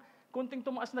 Yung parang kunting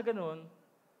tumaas na ganun.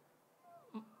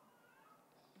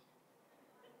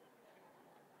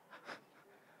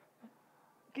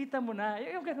 Kita mo na.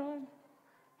 Yung ganun.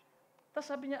 Tapos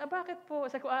sabi niya, bakit po?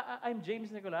 Sabi ko, I'm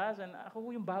James Nicolas, and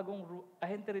ako yung bagong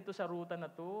ahente rito sa ruta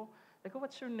na to. Sabi ko,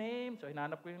 what's your name? So,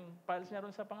 hinanap ko yung files niya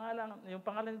ron sa pangalan. Yung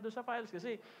pangalan niya doon sa files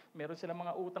kasi meron silang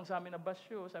mga utang sa amin na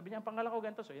basyo. Sabi niya, ang pangalan ko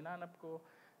ganito. So, hinanap ko.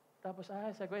 Tapos,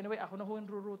 sabi ko, anyway, ako na ho yung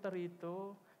ruruta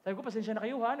rito. Sabi ko, pasensya na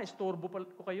kayo ha, na-istorbo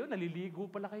ko kayo, naliligo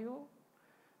pala kayo.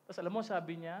 Tapos, alam mo,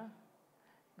 sabi niya,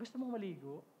 gusto mong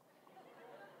maligo?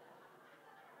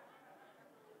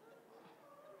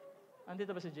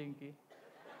 Andito ba si Jinky?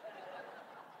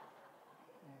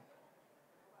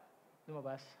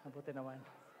 Lumabas. Mabuti naman.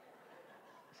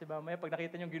 Kasi mamaya, pag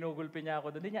nakita niyo ginugulpi niya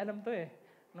ako doon, hindi niya alam to eh.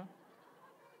 No?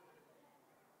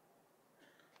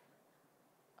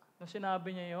 Nung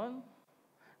sinabi niya yon,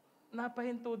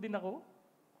 napahinto din ako.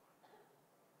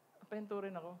 Napahinto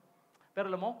rin ako.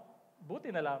 Pero alam mo,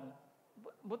 buti na lang.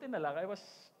 Buti na lang. I was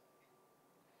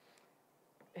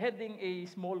heading a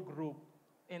small group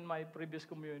in my previous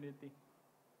community.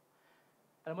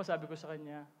 Alam mo, sabi ko sa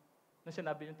kanya, nung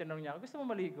sinabi niya, tinanong niya ako, gusto mo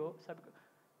maligo? Sabi ko,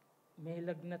 may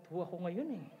lagnat ho ako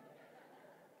ngayon eh.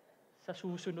 Sa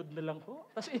susunod na lang ko.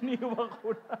 Tapos iniwan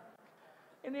ko na.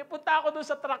 Punta ako doon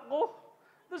sa truck ko.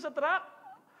 Doon sa truck.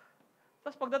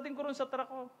 Tapos pagdating ko rin sa truck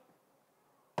ko,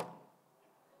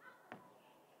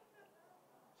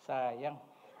 sayang.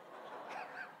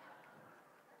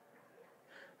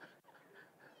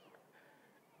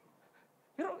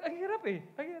 Pero ang hirap eh.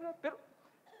 Ang hirap. Pero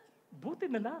buti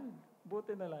na lang.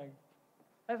 Buti na lang.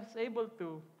 I was able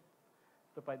to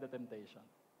fight the temptation.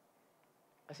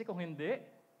 Kasi kung hindi,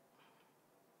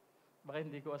 baka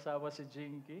hindi ko asawa si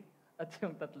Jinky at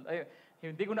yung tatlo,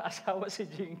 hindi ko na asawa si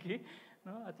Jinky,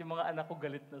 no? At yung mga anak ko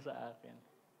galit na sa akin.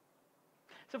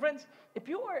 So friends, if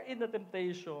you are in the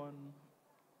temptation,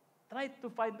 try to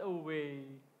find a way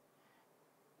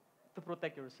to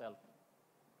protect yourself.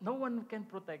 No one can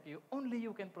protect you. Only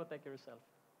you can protect yourself.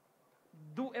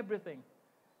 Do everything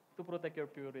to protect your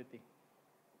purity.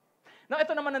 Now,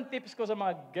 ito naman ang tips ko sa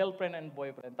mga girlfriend and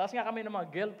boyfriend. Taas nga kami ng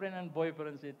mga girlfriend and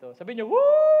boyfriends dito. Sabihin nyo,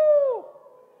 woo!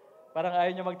 Parang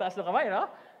ayaw nyo magtaas ng kamay, no?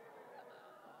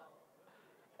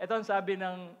 Ito ang sabi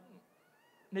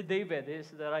ni David, he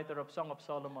is the writer of Song of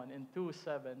Solomon in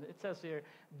 2:7. It says here,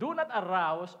 do not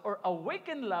arouse or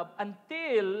awaken love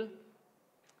until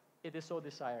it is so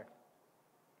desired.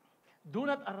 Do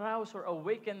not arouse or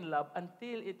awaken love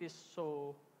until it is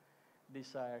so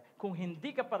desired. Kung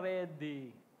hindi ka pa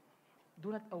ready, do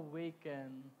not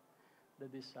awaken the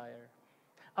desire.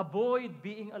 Avoid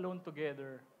being alone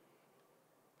together.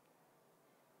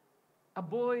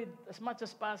 Avoid as much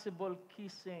as possible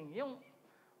kissing. Yung,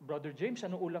 Brother James,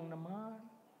 ano ulang naman?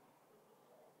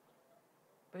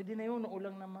 Pwede na yun,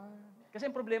 ulang naman. Kasi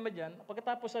ang problema dyan,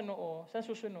 pagkatapos sa noo, saan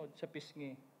susunod? Sa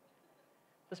pisngi.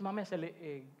 Tapos mamaya sa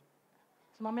leeg.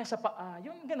 Tapos mamaya sa paa.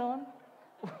 Yung ganon.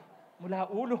 Mula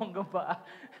ulo hanggang paa.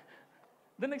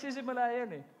 Doon nagsisimula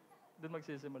yan eh. Doon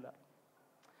magsisimula.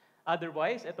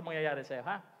 Otherwise, ito mangyayari sa'yo,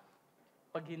 ha?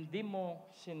 Pag hindi mo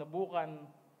sinubukan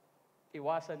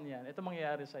iwasan yan, ito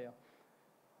mangyayari sa'yo.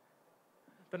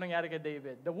 Ito nangyari kay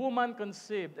David. The woman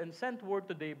conceived and sent word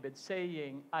to David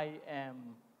saying, I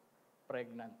am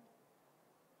pregnant.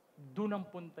 Doon ang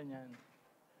punta niyan.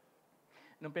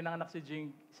 Nung pinanganak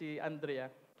si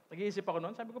Andrea, nag-iisip ako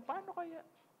noon, sabi ko, paano kaya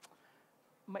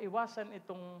maiwasan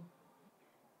itong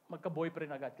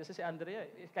magka-boyfriend agad? Kasi si Andrea,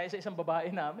 kaya sa isang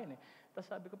babae namin eh. Tapos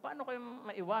sabi ko, paano kayo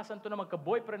maiwasan to na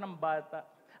magka-boyfriend ng bata?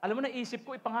 Alam mo, naisip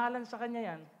ko, ipangalan sa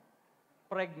kanya yan,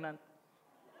 pregnant.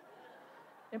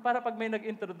 Eh para pag may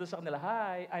nag-introduce sa kanila,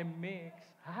 hi, I'm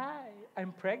mixed. Hi,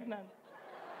 I'm pregnant.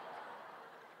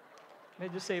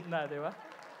 Medyo safe na, di ba?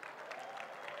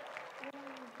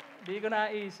 Hindi ko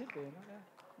naisip eh.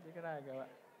 Hindi ko nagawa.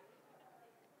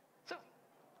 So,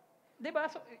 di ba?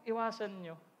 So, iwasan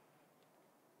nyo.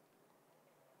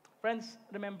 Friends,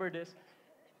 remember this.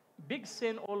 Big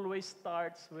sin always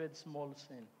starts with small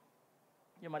sin.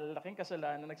 Yung malalaking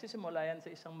kasalanan, nagsisimula yan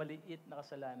sa isang maliit na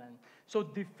kasalanan. So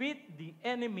defeat the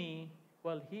enemy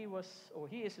while he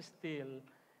is still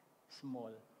small.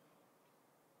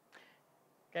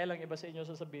 Kaya lang iba sa inyo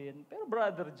sasabihin, pero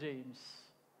Brother James,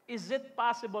 is it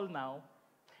possible now?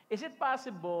 Is it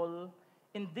possible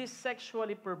in this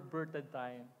sexually perverted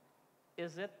time?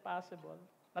 Is it possible?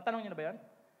 Natanong niyo na ba yan?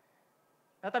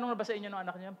 Natanong na ba sa inyo ng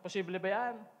anak niya? Posible ba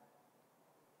yan?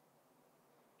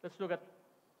 Let's look at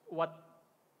what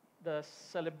the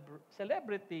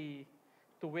celebrity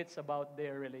tweets about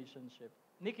their relationship.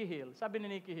 Nikki Hill. Sabi ni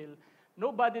Nikki Hill,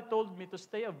 nobody told me to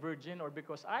stay a virgin or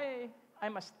because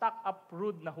I'm a stuck-up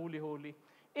prude na huli-huli.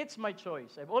 It's my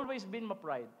choice. I've always been my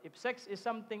pride. If sex is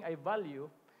something I value,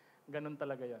 ganun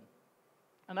talaga yon.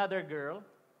 Another girl,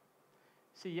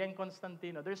 si Yen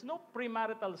Constantino, there's no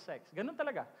premarital sex. Ganun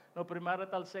talaga. No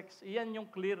premarital sex. Iyan yung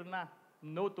clear na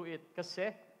no to it.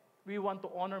 Kasi we want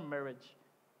to honor marriage.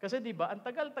 Kasi di ba, ang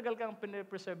tagal-tagal kang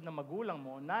pinipreserve ng magulang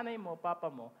mo, nanay mo, papa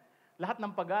mo, lahat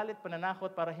ng pagalit,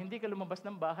 pananakot para hindi ka lumabas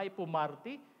ng bahay,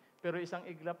 pumarty, pero isang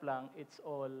iglap lang, it's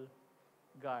all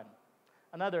gone.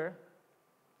 Another,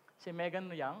 si Megan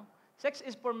Young, sex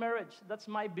is for marriage. That's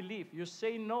my belief. You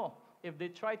say no if they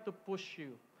try to push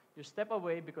you. You step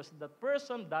away because that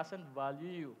person doesn't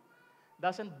value you.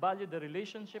 doesn't value the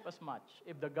relationship as much.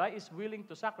 If the guy is willing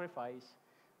to sacrifice,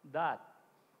 that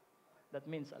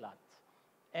means a lot.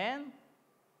 And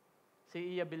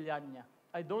si Iya Villania,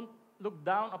 I don't look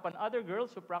down upon other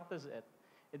girls who practice it.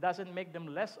 It doesn't make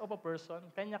them less of a person.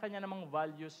 Kanya-kanya namang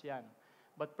values yan.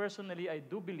 But personally, I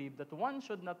do believe that one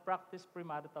should not practice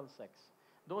premarital sex.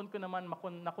 Doon ko naman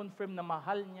na-confirm na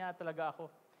mahal niya talaga ako.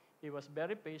 He was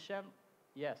very patient.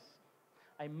 Yes.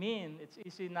 I mean, it's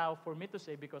easy now for me to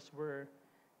say because we're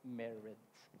married.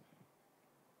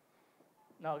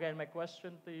 Now again, my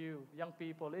question to you, young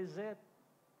people, is it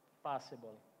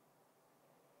possible?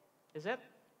 Is it?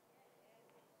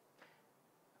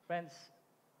 Friends,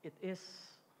 it is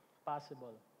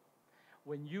possible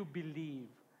when you believe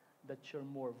that you're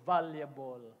more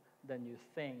valuable than you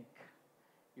think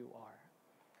you are.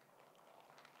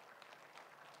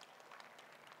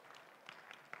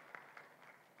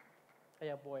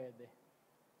 Kaya pwede.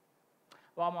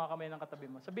 Huwag mga kamay ng katabi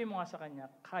mo. Sabihin mo nga sa kanya,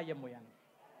 kaya mo yan.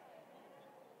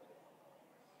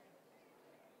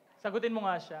 Sagutin mo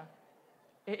nga siya,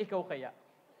 ikaw kaya.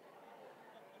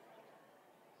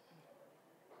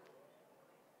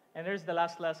 And here's the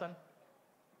last lesson.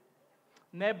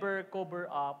 Never cover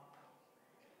up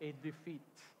a defeat.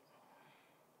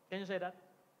 Can you say that?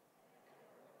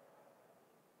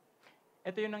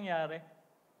 Ito yung nangyari.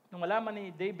 Nung malaman ni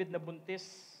David na buntis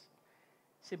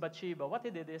si Bathsheba, what he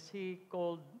did is he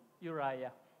called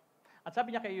Uriah. At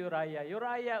sabi niya kay Uriah,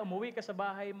 Uriah, umuwi ka sa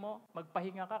bahay mo,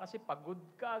 magpahinga ka kasi pagod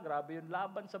ka, grabe yung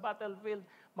laban sa battlefield,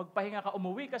 magpahinga ka,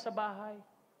 umuwi ka sa bahay.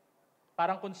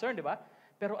 Parang concern, di ba?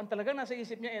 Pero ang talagang nasa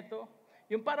isip niya ito,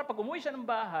 yung para pag umuwi siya ng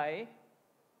bahay,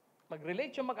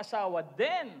 mag-relate yung mag-asawa,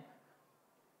 then,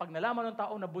 pag nalaman ng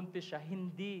tao na buntis siya,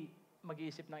 hindi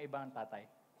mag-iisip ng iba ang tatay.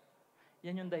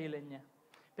 Yan yung dahilan niya.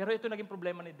 Pero ito naging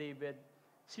problema ni David.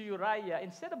 Si Uriah,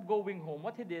 instead of going home,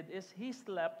 what he did is he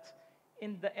slept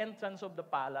in the entrance of the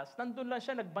palace. Nandun lang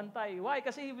siya nagbantay. Why?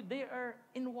 Kasi they are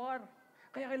in war.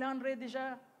 Kaya kailangan ready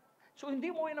siya. So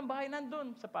hindi umuwi ng bahay,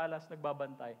 nandun sa palace,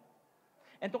 nagbabantay.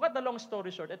 And to cut the long story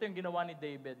short, ito yung ginawa ni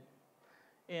David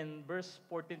in verse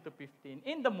 14 to 15.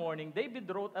 In the morning, David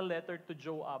wrote a letter to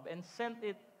Joab and sent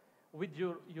it with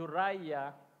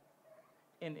Uriah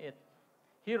in it.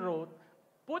 He wrote,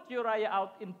 put Uriah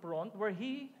out in front where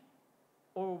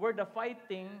where the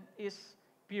fighting is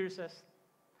fiercest.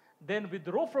 Then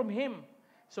withdraw from him,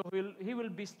 so he will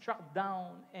be struck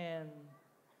down and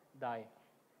die.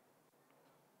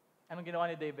 Anong ginawa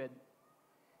ni David?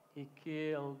 He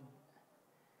killed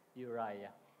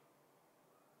Uriah.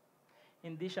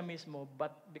 Hindi siya mismo,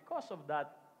 but because of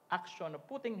that action of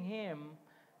putting him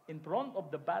in front of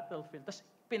the battlefield, tapos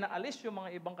pinaalis yung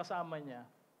mga ibang kasama niya,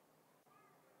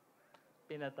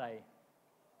 pinatay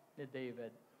ni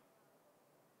David.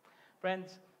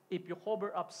 Friends, if you cover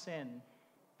up sin,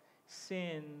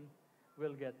 sin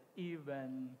will get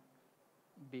even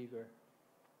bigger.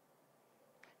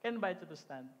 Can I invite you to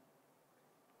stand?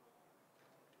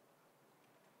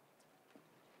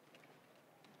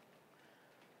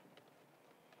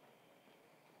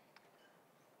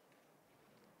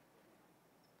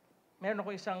 Meron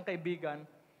ako isang kaibigan,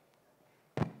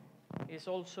 is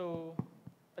also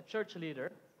a church leader,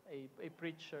 a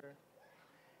preacher,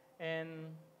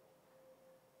 and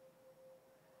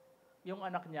yung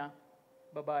anak niya,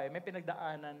 babae, may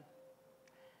pinagdaanan.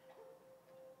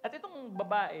 At itong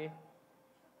babae,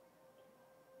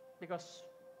 because,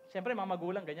 siyempre, mga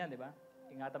magulang, ganyan, di ba?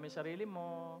 Ingatan mo yung sarili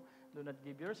mo, do not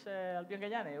give yourself, yung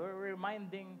ganyan eh. We're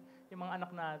reminding yung mga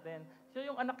anak natin. So,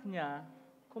 yung anak niya,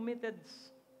 committed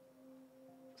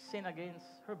sin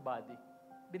against her body.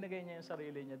 Binigay niya yung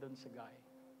sarili niya doon sa guy.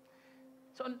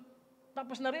 So,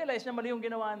 tapos na-realize niya mali yung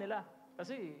ginawa nila.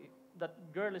 Kasi, that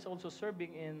girl is also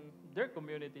serving in their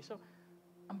community. So,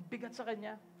 ang bigat sa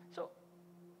kanya. So,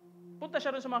 punta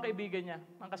siya doon sa mga kaibigan niya.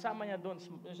 Ang kasama niya doon,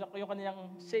 yung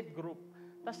kanyang safe group.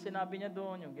 Tapos sinabi niya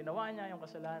doon, yung ginawa niya, yung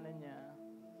kasalanan niya.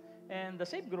 And the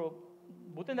safe group,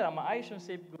 buti na lang, maayos yung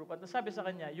safe group. At nasabi sa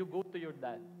kanya, you go to your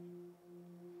dad.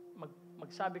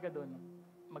 Magsabi ka doon.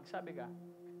 Magsabi ka.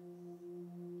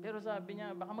 Pero sabi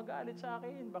niya, baka mag-aalit sa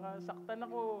akin, baka saktan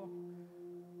ako.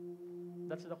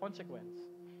 That's the consequence.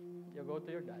 You go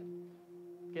to your dad.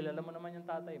 Kilala mo naman yung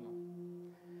tatay mo.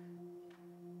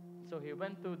 So he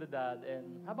went to the dad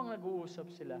and habang nag-uusap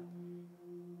sila,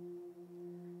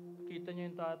 kita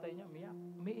niya yung tatay niya,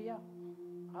 umiiyak.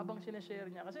 Habang sinashare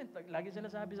niya, kasi lagi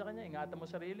sinasabi sa kanya, ingatan mo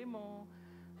sarili mo,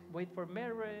 wait for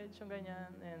marriage, yung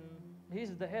ganyan. And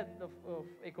he's the head of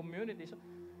a community. So,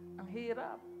 ang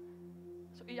hirap.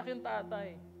 So, iyak yung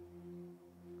tatay.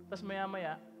 Tapos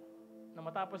maya-maya, na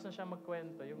matapos na siya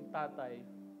magkwento, yung tatay,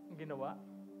 ang ginawa,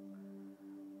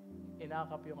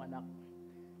 inakap yung anak.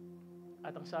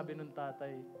 At ang sabi ng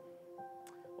tatay,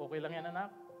 okay lang yan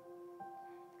anak.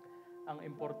 Ang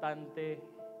importante,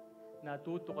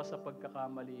 natuto ka sa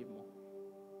pagkakamali mo.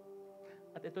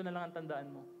 At ito na lang ang tandaan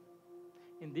mo.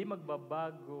 Hindi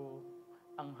magbabago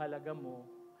ang halaga mo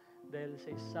dahil sa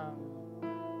isang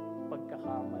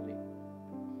pagkakamali.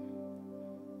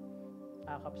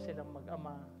 Akap silang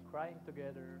mag-ama, crying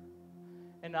together.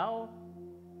 And now,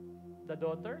 the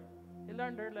daughter, he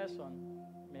learned her lesson.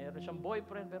 Meron siyang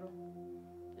boyfriend pero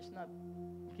she's not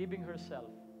giving herself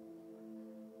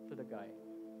to the guy.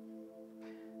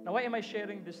 Now, why am I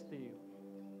sharing this to you?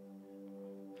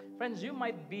 Friends, you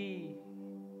might be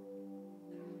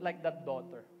like that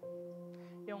daughter.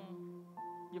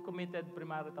 You committed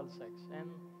premarital sex and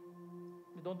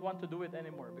you don't want to do it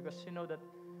anymore because you know that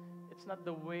it's not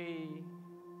the way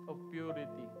of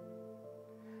purity.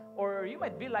 Or you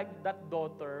might be like that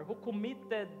daughter who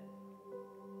committed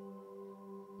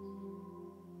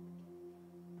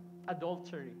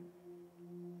adultery.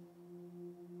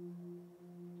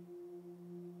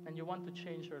 And you want to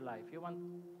change your life. You want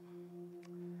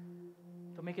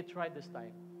to make it right this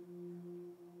time.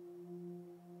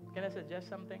 Can I suggest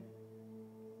something?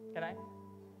 Can I?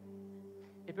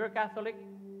 If you're Catholic,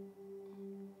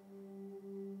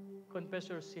 confess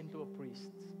your sin to a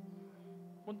priest.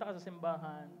 Punta ka sa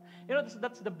simbahan. You know,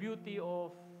 that's the beauty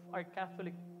of our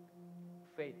Catholic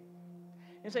faith.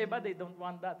 Yung sa iba, they don't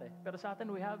want that eh. Pero sa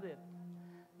atin, we have it.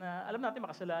 Na alam natin,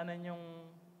 makasalanan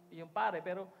yung pare,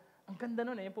 pero ang ganda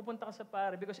nun eh, pupunta ka sa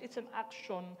pare because it's an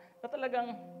action na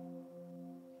talagang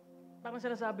parang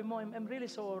sinasabi mo, I'm really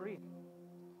sorry.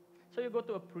 So you go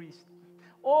to a priest.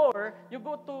 Or you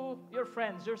go to your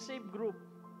friends, your safe group.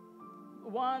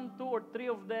 1, 2, or 3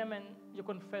 of them and you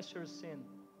confess your sin.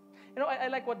 You know, I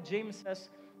like what James says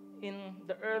in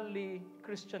the early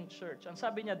Christian church. Ang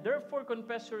sabi niya, therefore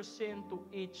confess your sin to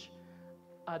each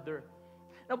other.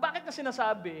 Now, bakit na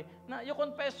sinasabi na you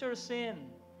confess your sin?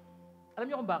 Alam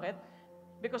niyo kung bakit?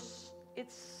 Because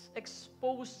it's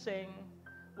exposing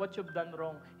what you've done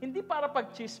wrong. Hindi para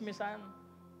pagchismisan.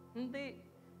 Hindi.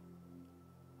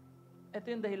 Ito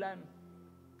yung dahilan.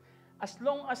 As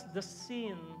long as the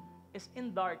sin is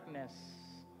in darkness,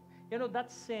 you know, that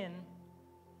sin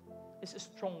is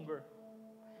stronger.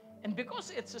 And because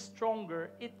it's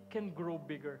stronger, it can grow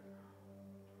bigger.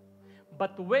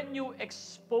 But when you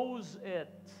expose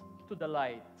it to the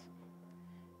light,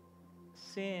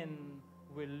 sin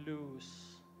will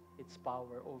lose its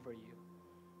power over you.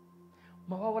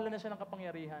 Mawawala na siya ng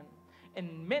kapangyarihan.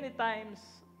 And many times,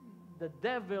 the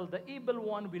devil, the evil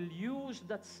one, will use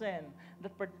that sin,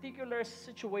 that particular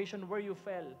situation where you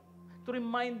fell, to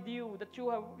remind you that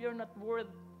you're not worth,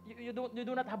 you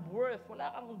do not have worth,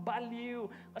 wala kang value,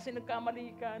 kasi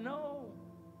nagkamali ka. No.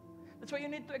 That's why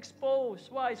you need to expose.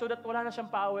 Why? So that wala na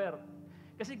siyang power.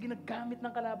 Kasi ginagamit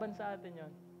ng kalaban sa atin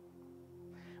yon.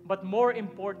 But more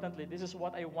importantly, this is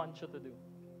what I want you to do.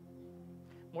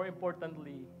 More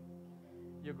importantly,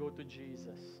 you go to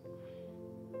Jesus.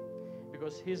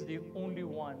 Because He's the only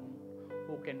one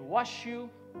who can wash you.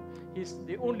 He's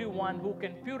the only one who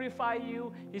can purify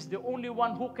you. He's the only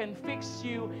one who can fix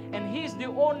you. And He's the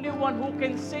only one who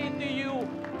can say to you,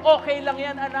 okay lang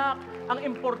yan anak. Ang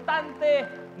importante,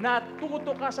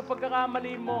 natuto ka sa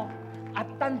pagkakamali mo. At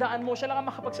tandaan mo, siya lang ang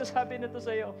makapagsasabi nito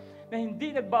sa iyo, na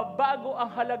hindi nagbabago ang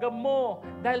halaga mo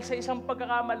dahil sa isang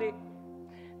pagkakamali.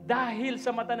 Dahil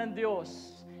sa mata ng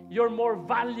Diyos, you're more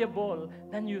valuable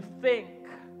than you think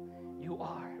you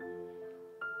are.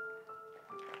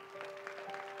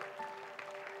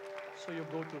 So you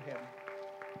go to Him.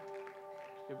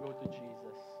 You go to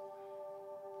Jesus.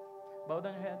 Bow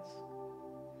down your heads.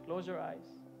 Close your eyes.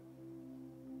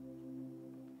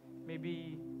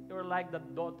 Maybe you're like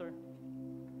that daughter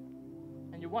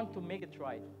and you want to make it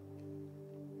right.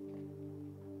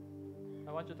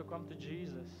 I want you to come to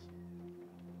Jesus.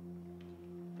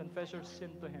 Confess your sin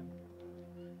to Him.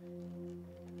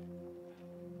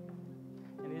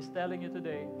 And He's telling you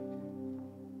today,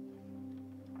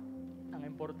 ang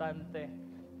importante,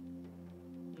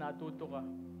 natuto ka.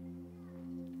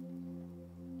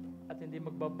 At hindi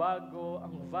magbabago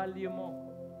ang value mo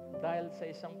dahil sa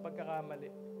isang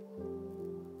pagkakamali.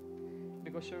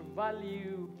 Because your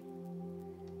value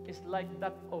is like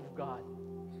that of God.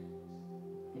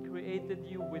 He created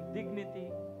you with dignity.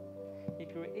 He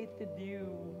created you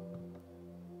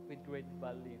with great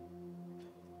value.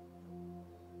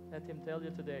 Let Him tell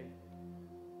you today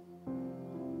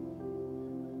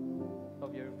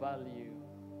of your value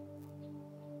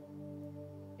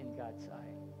in God's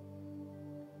eye.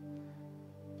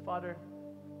 Father,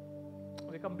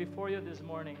 we come before you this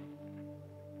morning.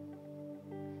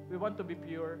 We want to be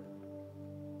pure.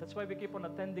 That's That's why we keep on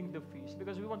attending the feast,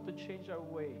 because we want to change our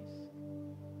ways.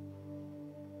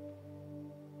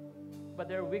 But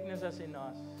there are weaknesses in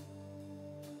us.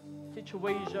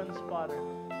 Situations, Father,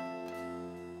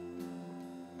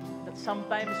 that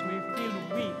sometimes we feel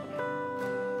weak.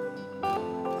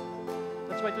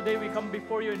 That's why today we come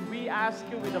before you and we ask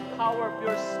you with the power of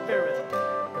your Spirit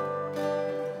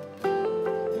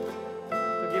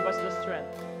to give us the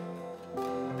strength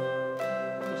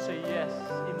to say yes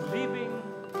in living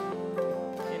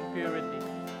in purity.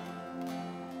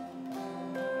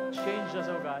 Change us,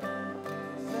 oh God.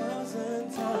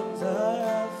 1,000 times I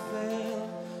have failed,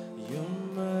 your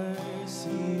mercy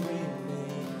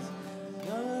remains.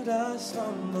 Yet I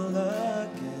stumble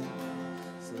again,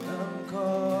 still I'm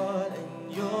caught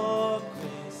in your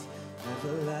grace,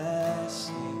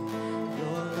 everlasting.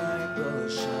 Your light will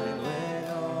shine when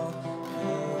all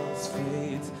else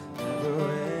fades,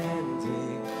 never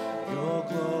ending. Your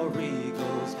glory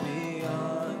goes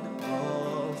beyond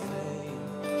all fame.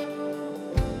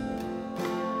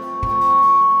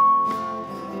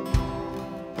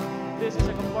 This is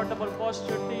a comfortable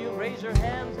posture to you. Raise your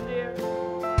hands in the air. It's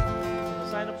a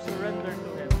sign of surrender to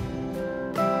Him.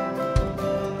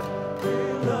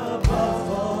 Above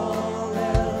all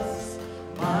else,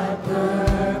 my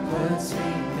purpose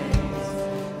remains.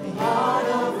 The art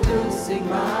of losing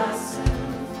myself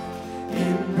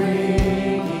in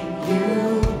bringing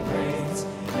you praise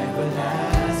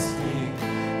everlasting.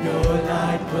 Your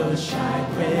light will shine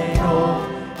when all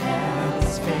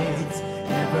else fades,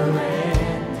 never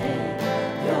ending.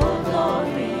 Your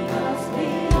glory goes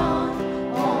beyond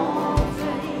all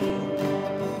fame.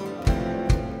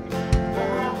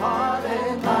 My heart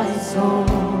and my soul,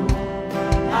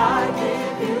 I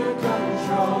give you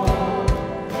control.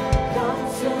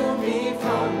 Consume me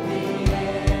from the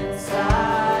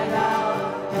inside out,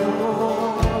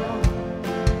 Lord.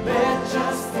 Let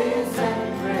justice and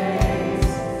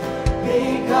grace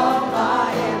become my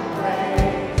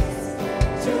embrace,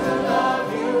 to love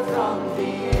you from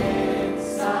the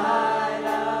inside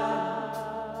out.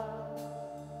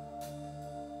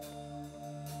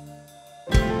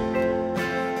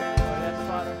 Oh, yes,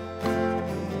 Father.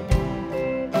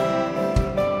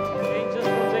 Angels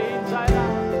from the inside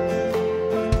out.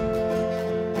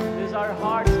 This is our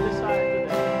heart's desire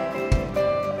today.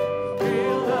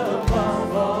 Feel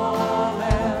above all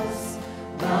else,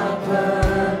 my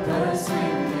purpose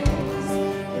remains.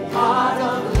 The art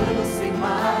of losing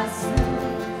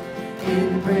myself in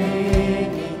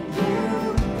bringing you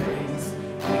praise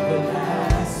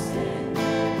everlasting.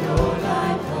 Your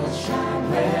light will shine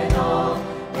when all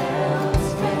else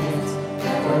fades,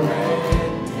 never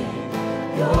ending.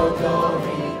 Your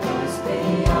glory goes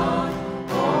beyond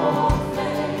all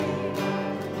fame.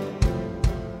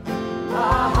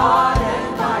 My heart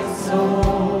and my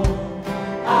soul,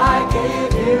 I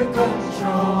give you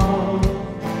control.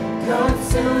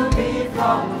 Consume me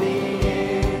from the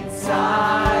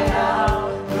inside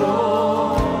out,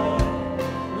 Lord.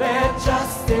 Let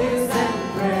justice and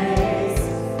grace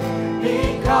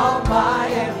become my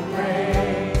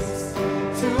embrace,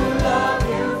 to love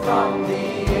you from the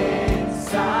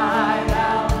inside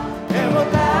out.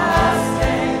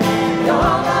 Everlasting,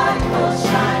 your light will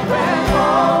shine when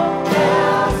all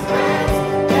else fades,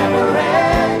 never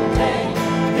ending.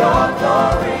 Your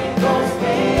glory goes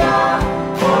beyond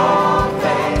all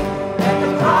fame. And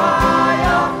the cry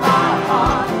of my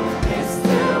heart is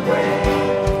to bring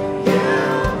you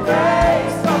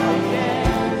praise from the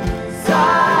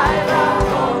inside out.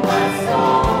 Oh, my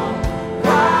soul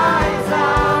cries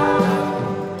out.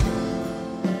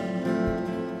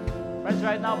 Friends,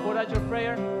 right now, put out your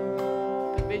prayer.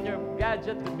 Could be in your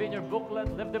gadget, could be in your booklet.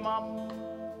 Lift them up.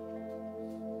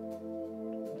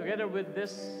 Together with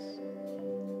this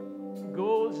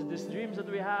goals, these dreams that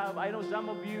we have, I know some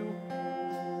of you,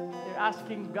 they're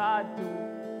asking God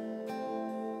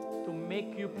to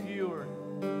make you pure.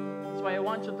 That's why I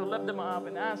want you to lift them up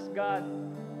and ask God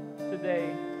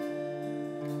today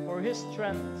for His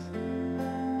strength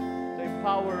to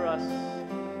empower us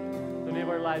to live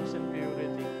our lives in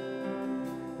purity.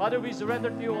 Father, we surrender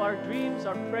to you our dreams,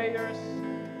 our prayers,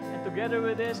 and together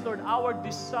with this, Lord, our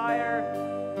desire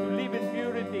to live in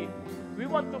purity. We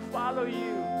want to follow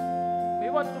you. We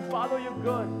want to follow you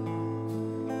good.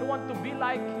 We want to be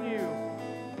like you.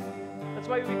 That's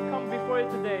why we come before you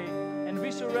today and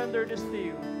we surrender this to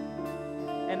you.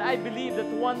 And I believe that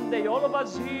one day, all of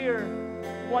us here,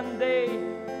 one day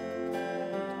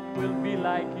will be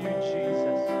like you,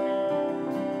 Jesus.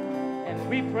 And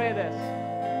we pray this.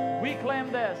 We claim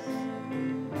this.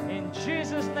 In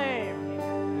Jesus' name.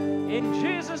 In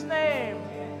Jesus' name.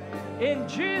 In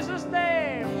Jesus'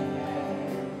 name.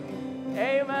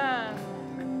 Amen.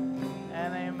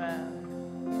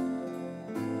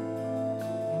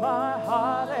 my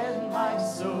heart and my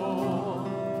soul.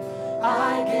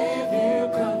 I give you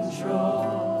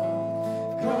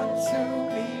control. Consume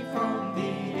me from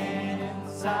the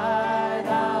inside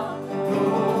out.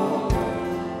 Lord,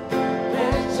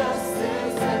 let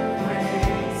justice and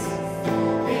grace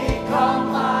become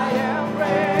my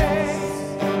embrace.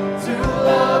 To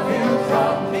love you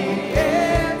from the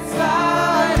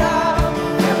inside out.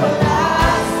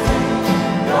 Everlasting,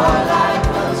 your light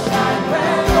will shine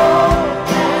when all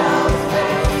else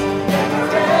fades. Never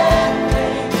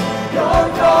ending, your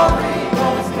glory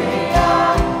goes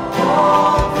beyond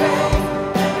all faith.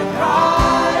 And the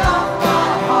cry of my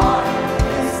heart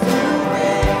is to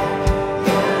bring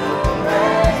you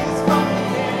praise from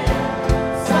the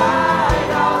inside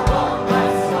out of my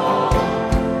soul.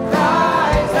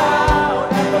 Cries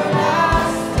out,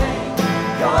 everlasting,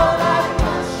 your light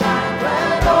will shine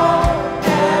when all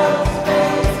else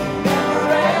fades.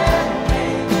 Never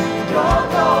ending, your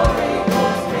glory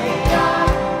goes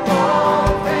beyond all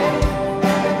faith.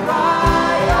 And the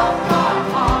cry of my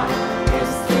heart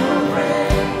is to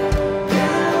bring you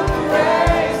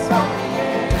praise from the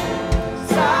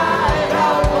inside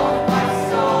out of my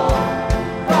soul.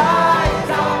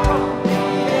 Rise out from the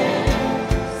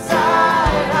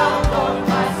inside out of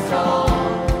my soul.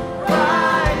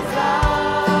 Rise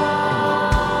out.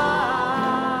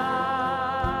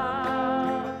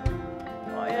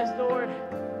 Oh, yes, Lord.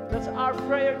 That's our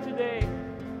prayer today.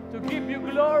 To give you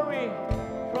glory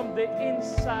from the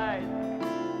inside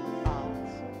out.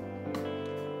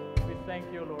 We thank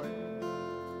you, Lord.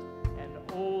 And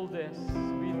all this,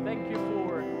 we thank you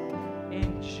for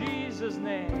in Jesus'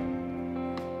 name.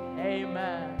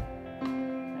 Amen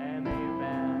and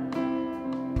amen.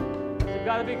 If you've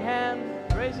got a big hand,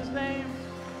 raise his name.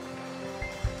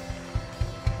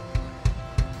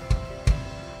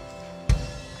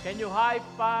 Can you high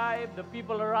five the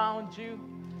people around you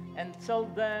and tell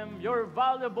them you're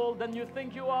valuable than you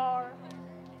think you are?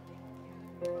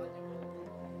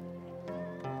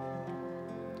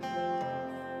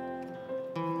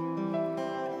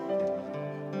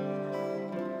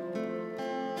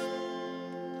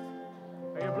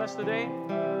 Are you blessed today?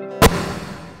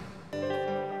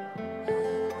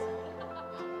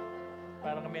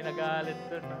 Parang kami nagalit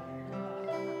dun.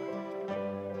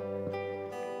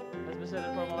 Let's be seated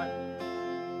for a moment.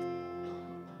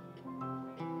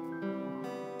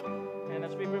 And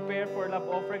as we prepare for love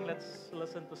offering, let's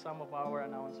listen to some of our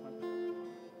announcements.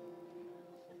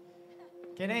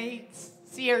 Can I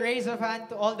see a raise of hand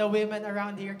to all the women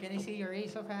around here? Can I see a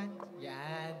raise of hand?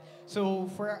 Yan. So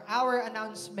for our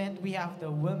announcement, we have the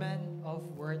Women of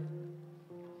Worth.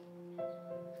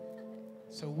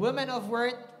 So Women of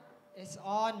Worth is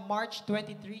on March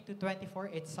 23 to 24.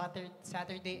 It's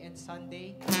Saturday and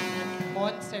Sunday.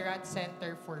 Montserrat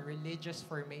Center for Religious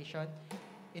Formation.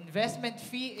 Investment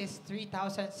fee is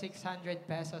 3,600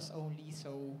 pesos only.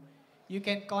 So you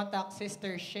can contact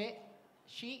Sister She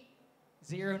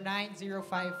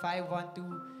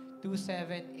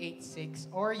 0905-512-2786,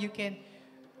 or you can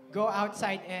go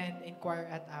outside and inquire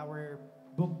at our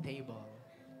book table.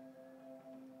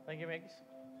 Thank you, Migs.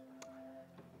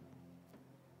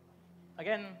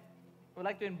 Again, we'd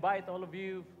like to invite all of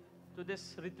you to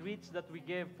these retreats that we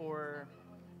give for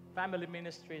family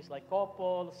ministries like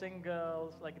couple,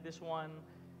 singles, like this one.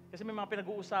 Kasi may mga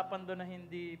pinag-uusapan doon na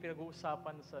hindi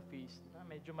pinag-uusapan sa feast.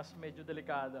 Medyo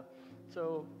delikado.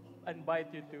 So, I invite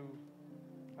you to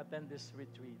attend this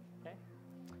retreat. Okay?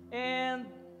 And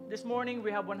this morning,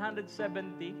 we have 170.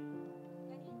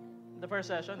 The first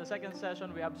session. The second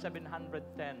session, we have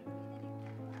 710.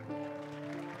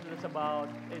 So that's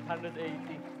about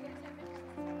 880.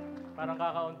 Parang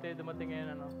kakaunti dumating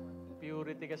ngayon,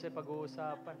 purity kasi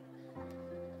pag-uusapan.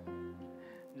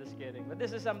 Just kidding. But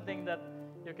this is something that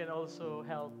you can also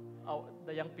help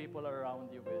the young people around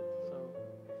you with. So,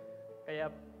 kaya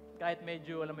kahit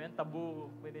medyo, alam mo yan,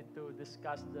 taboo, we need to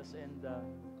discuss this in the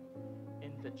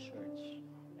church.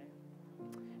 Okay?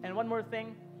 And one more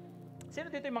thing, sino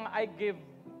dito yung mga I give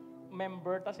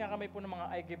member? Tapos nga kami po ng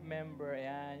mga I give member.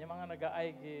 Ayan, yung mga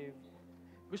nag-I give.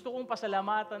 Gusto kong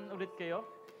pasalamatan ulit kayo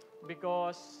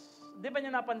because, di ba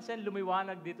niyo napansin,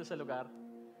 lumiwanag dito sa lugar?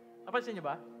 Napansin niyo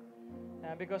ba?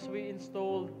 Because we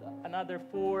installed another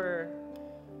 4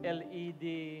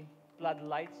 LED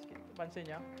floodlights. Napansin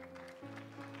niyo?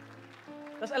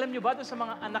 Tapos alam nyo ba, doon sa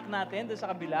mga anak natin, doon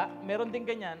sa kabila, meron din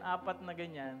ganyan, 4 na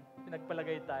ganyan,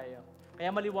 pinagpalagay tayo.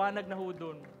 Kaya maliwanag na ho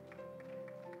doon.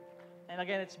 And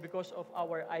again, it's because of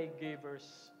our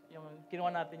I-givers. Yung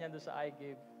kinuha natin yan doon sa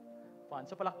I-give fund.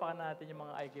 So palakpakan natin yung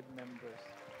mga I-give members.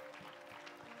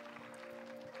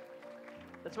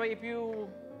 That's why if you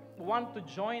want to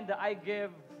join the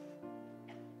I-give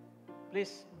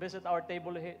please visit our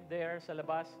table there sa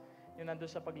labas. Yung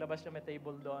nandun sa paglabas nyo, may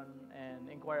table doon,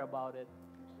 and inquire about it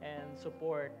and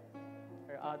support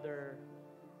our other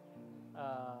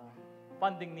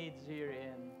funding needs here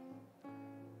in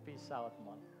Peace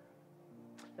Southmall.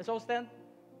 Let's all stand.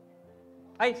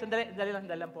 Ay, sandali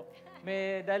lang po.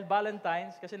 Dahil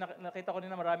Valentine's, kasi nakita ko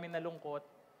din na maraming nalungkot,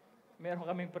 meron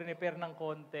kaming prepare ng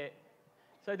konti.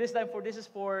 So this is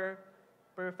for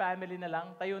per family na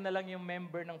lang. Tayo na lang yung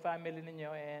member ng family ninyo,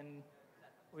 and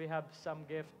we have some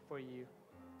gift for you.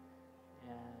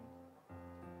 Yan.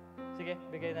 Sige,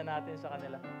 bigay na natin sa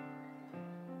kanila.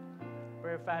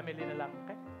 Per family na lang,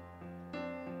 okay?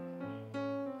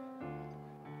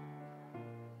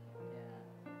 Yeah.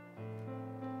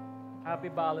 Happy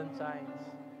Valentine's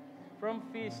from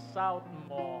Feast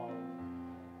Southmall.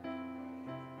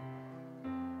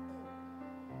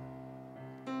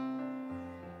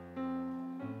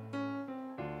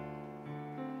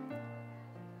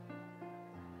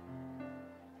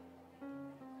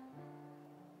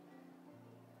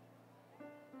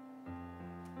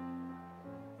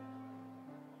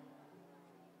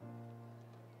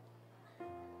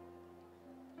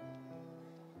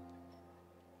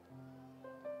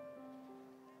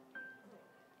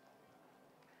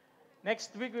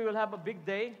 Next week, we will have a big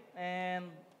day, and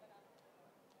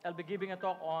I'll be giving a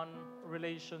talk on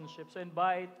relationships. So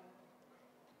invite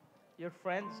your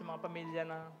friends, mga pamilya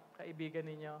na kaibigan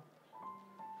ninyo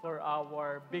for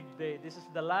our big day. This is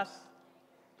the last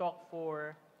talk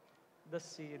for the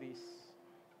series.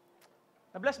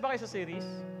 Na-bless ba kayo sa series?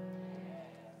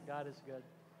 God is good.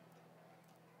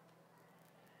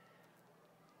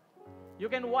 You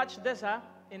can watch this,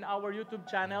 in our YouTube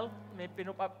channel. May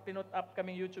pinut up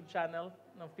kaming YouTube channel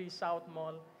ng Feast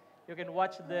Southmall. You can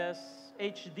watch this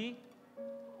HD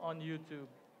on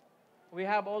YouTube. We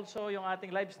have also yung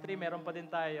ating live stream, meron pa din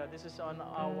tayo. This is on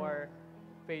our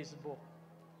Facebook.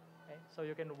 Okay? So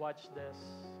you can watch this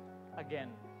again.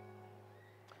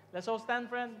 Let's all stand,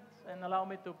 friends, and allow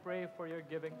me to pray for your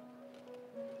giving.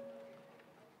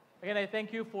 Again, I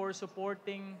thank you for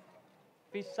supporting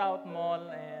Feast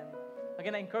Southmall, and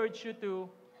again, I encourage you to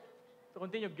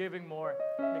continue giving more,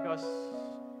 because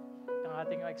ang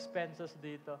ating expenses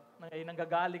dito ay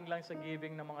nanggagaling lang sa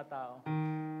giving ng mga tao.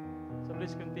 So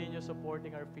please continue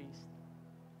supporting our feast.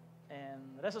 And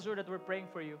rest assured that we're praying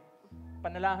for you.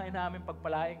 Panalangin namin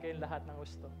pagpalain kayong lahat ng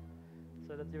gusto,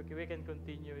 so that we can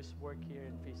continue His work here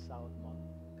in Feast Southmall.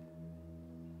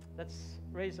 Let's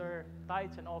raise our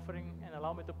tithes and offering, and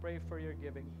allow me to pray for your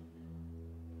giving.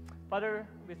 Father,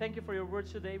 we thank you for your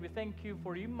words today. We thank you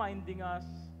for reminding us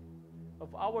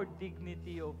of our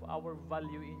dignity, of our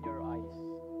value in your eyes.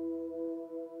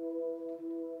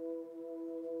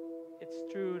 It's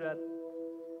true that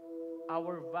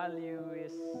our value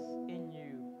is in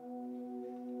you.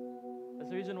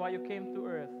 That's the reason why you came to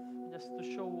earth, just to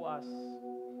show us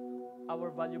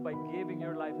our value by giving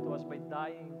your life to us, by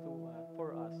dying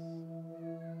for us.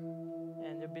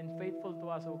 And you've been faithful to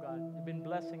us, oh God. You've been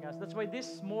blessing us. That's why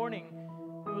this morning,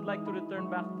 we would like to return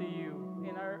back to you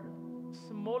in our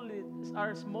small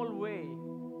way,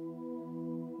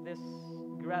 this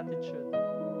gratitude.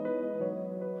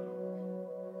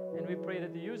 And we pray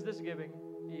that you use this giving,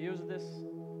 you use this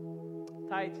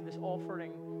tithes, this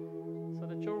offering, so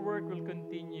that your work will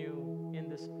continue in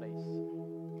this place.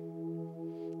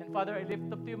 And Father, I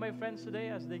lift up to you my friends today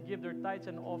as they give their tithes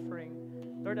and offering.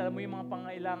 Lord, alam mo yung mga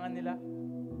pangailangan nila.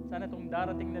 Sana itong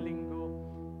darating na linggo,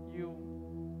 you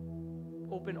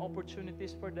open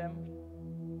opportunities for them.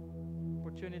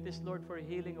 Opportunities, Lord, for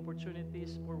healing,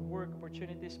 opportunities for work,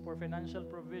 opportunities for financial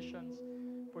provisions,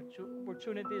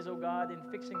 opportunities, oh God, in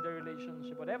fixing their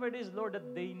relationship. Whatever it is, Lord,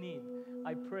 that they need,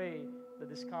 I pray that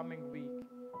this coming week,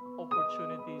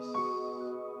 opportunities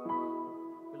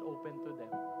will open to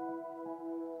them.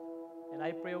 And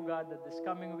I pray, oh God, that this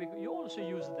coming week, you also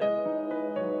use them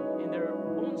in their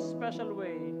own special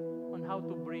way on how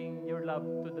to bring your love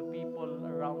to the people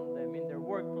around them, in their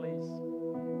workplace,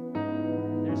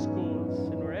 their schools,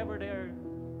 and wherever they are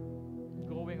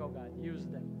going, oh God, use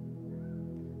them.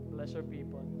 Bless your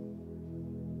people.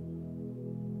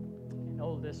 And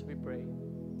all this we pray.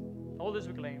 All this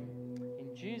we claim.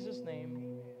 In Jesus'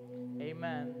 name,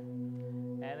 amen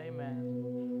and amen.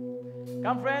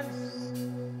 Come, friends,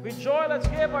 with joy, let's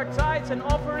give our tithes and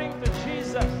offering to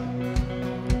Jesus.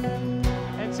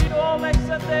 And see you all next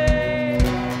Sunday.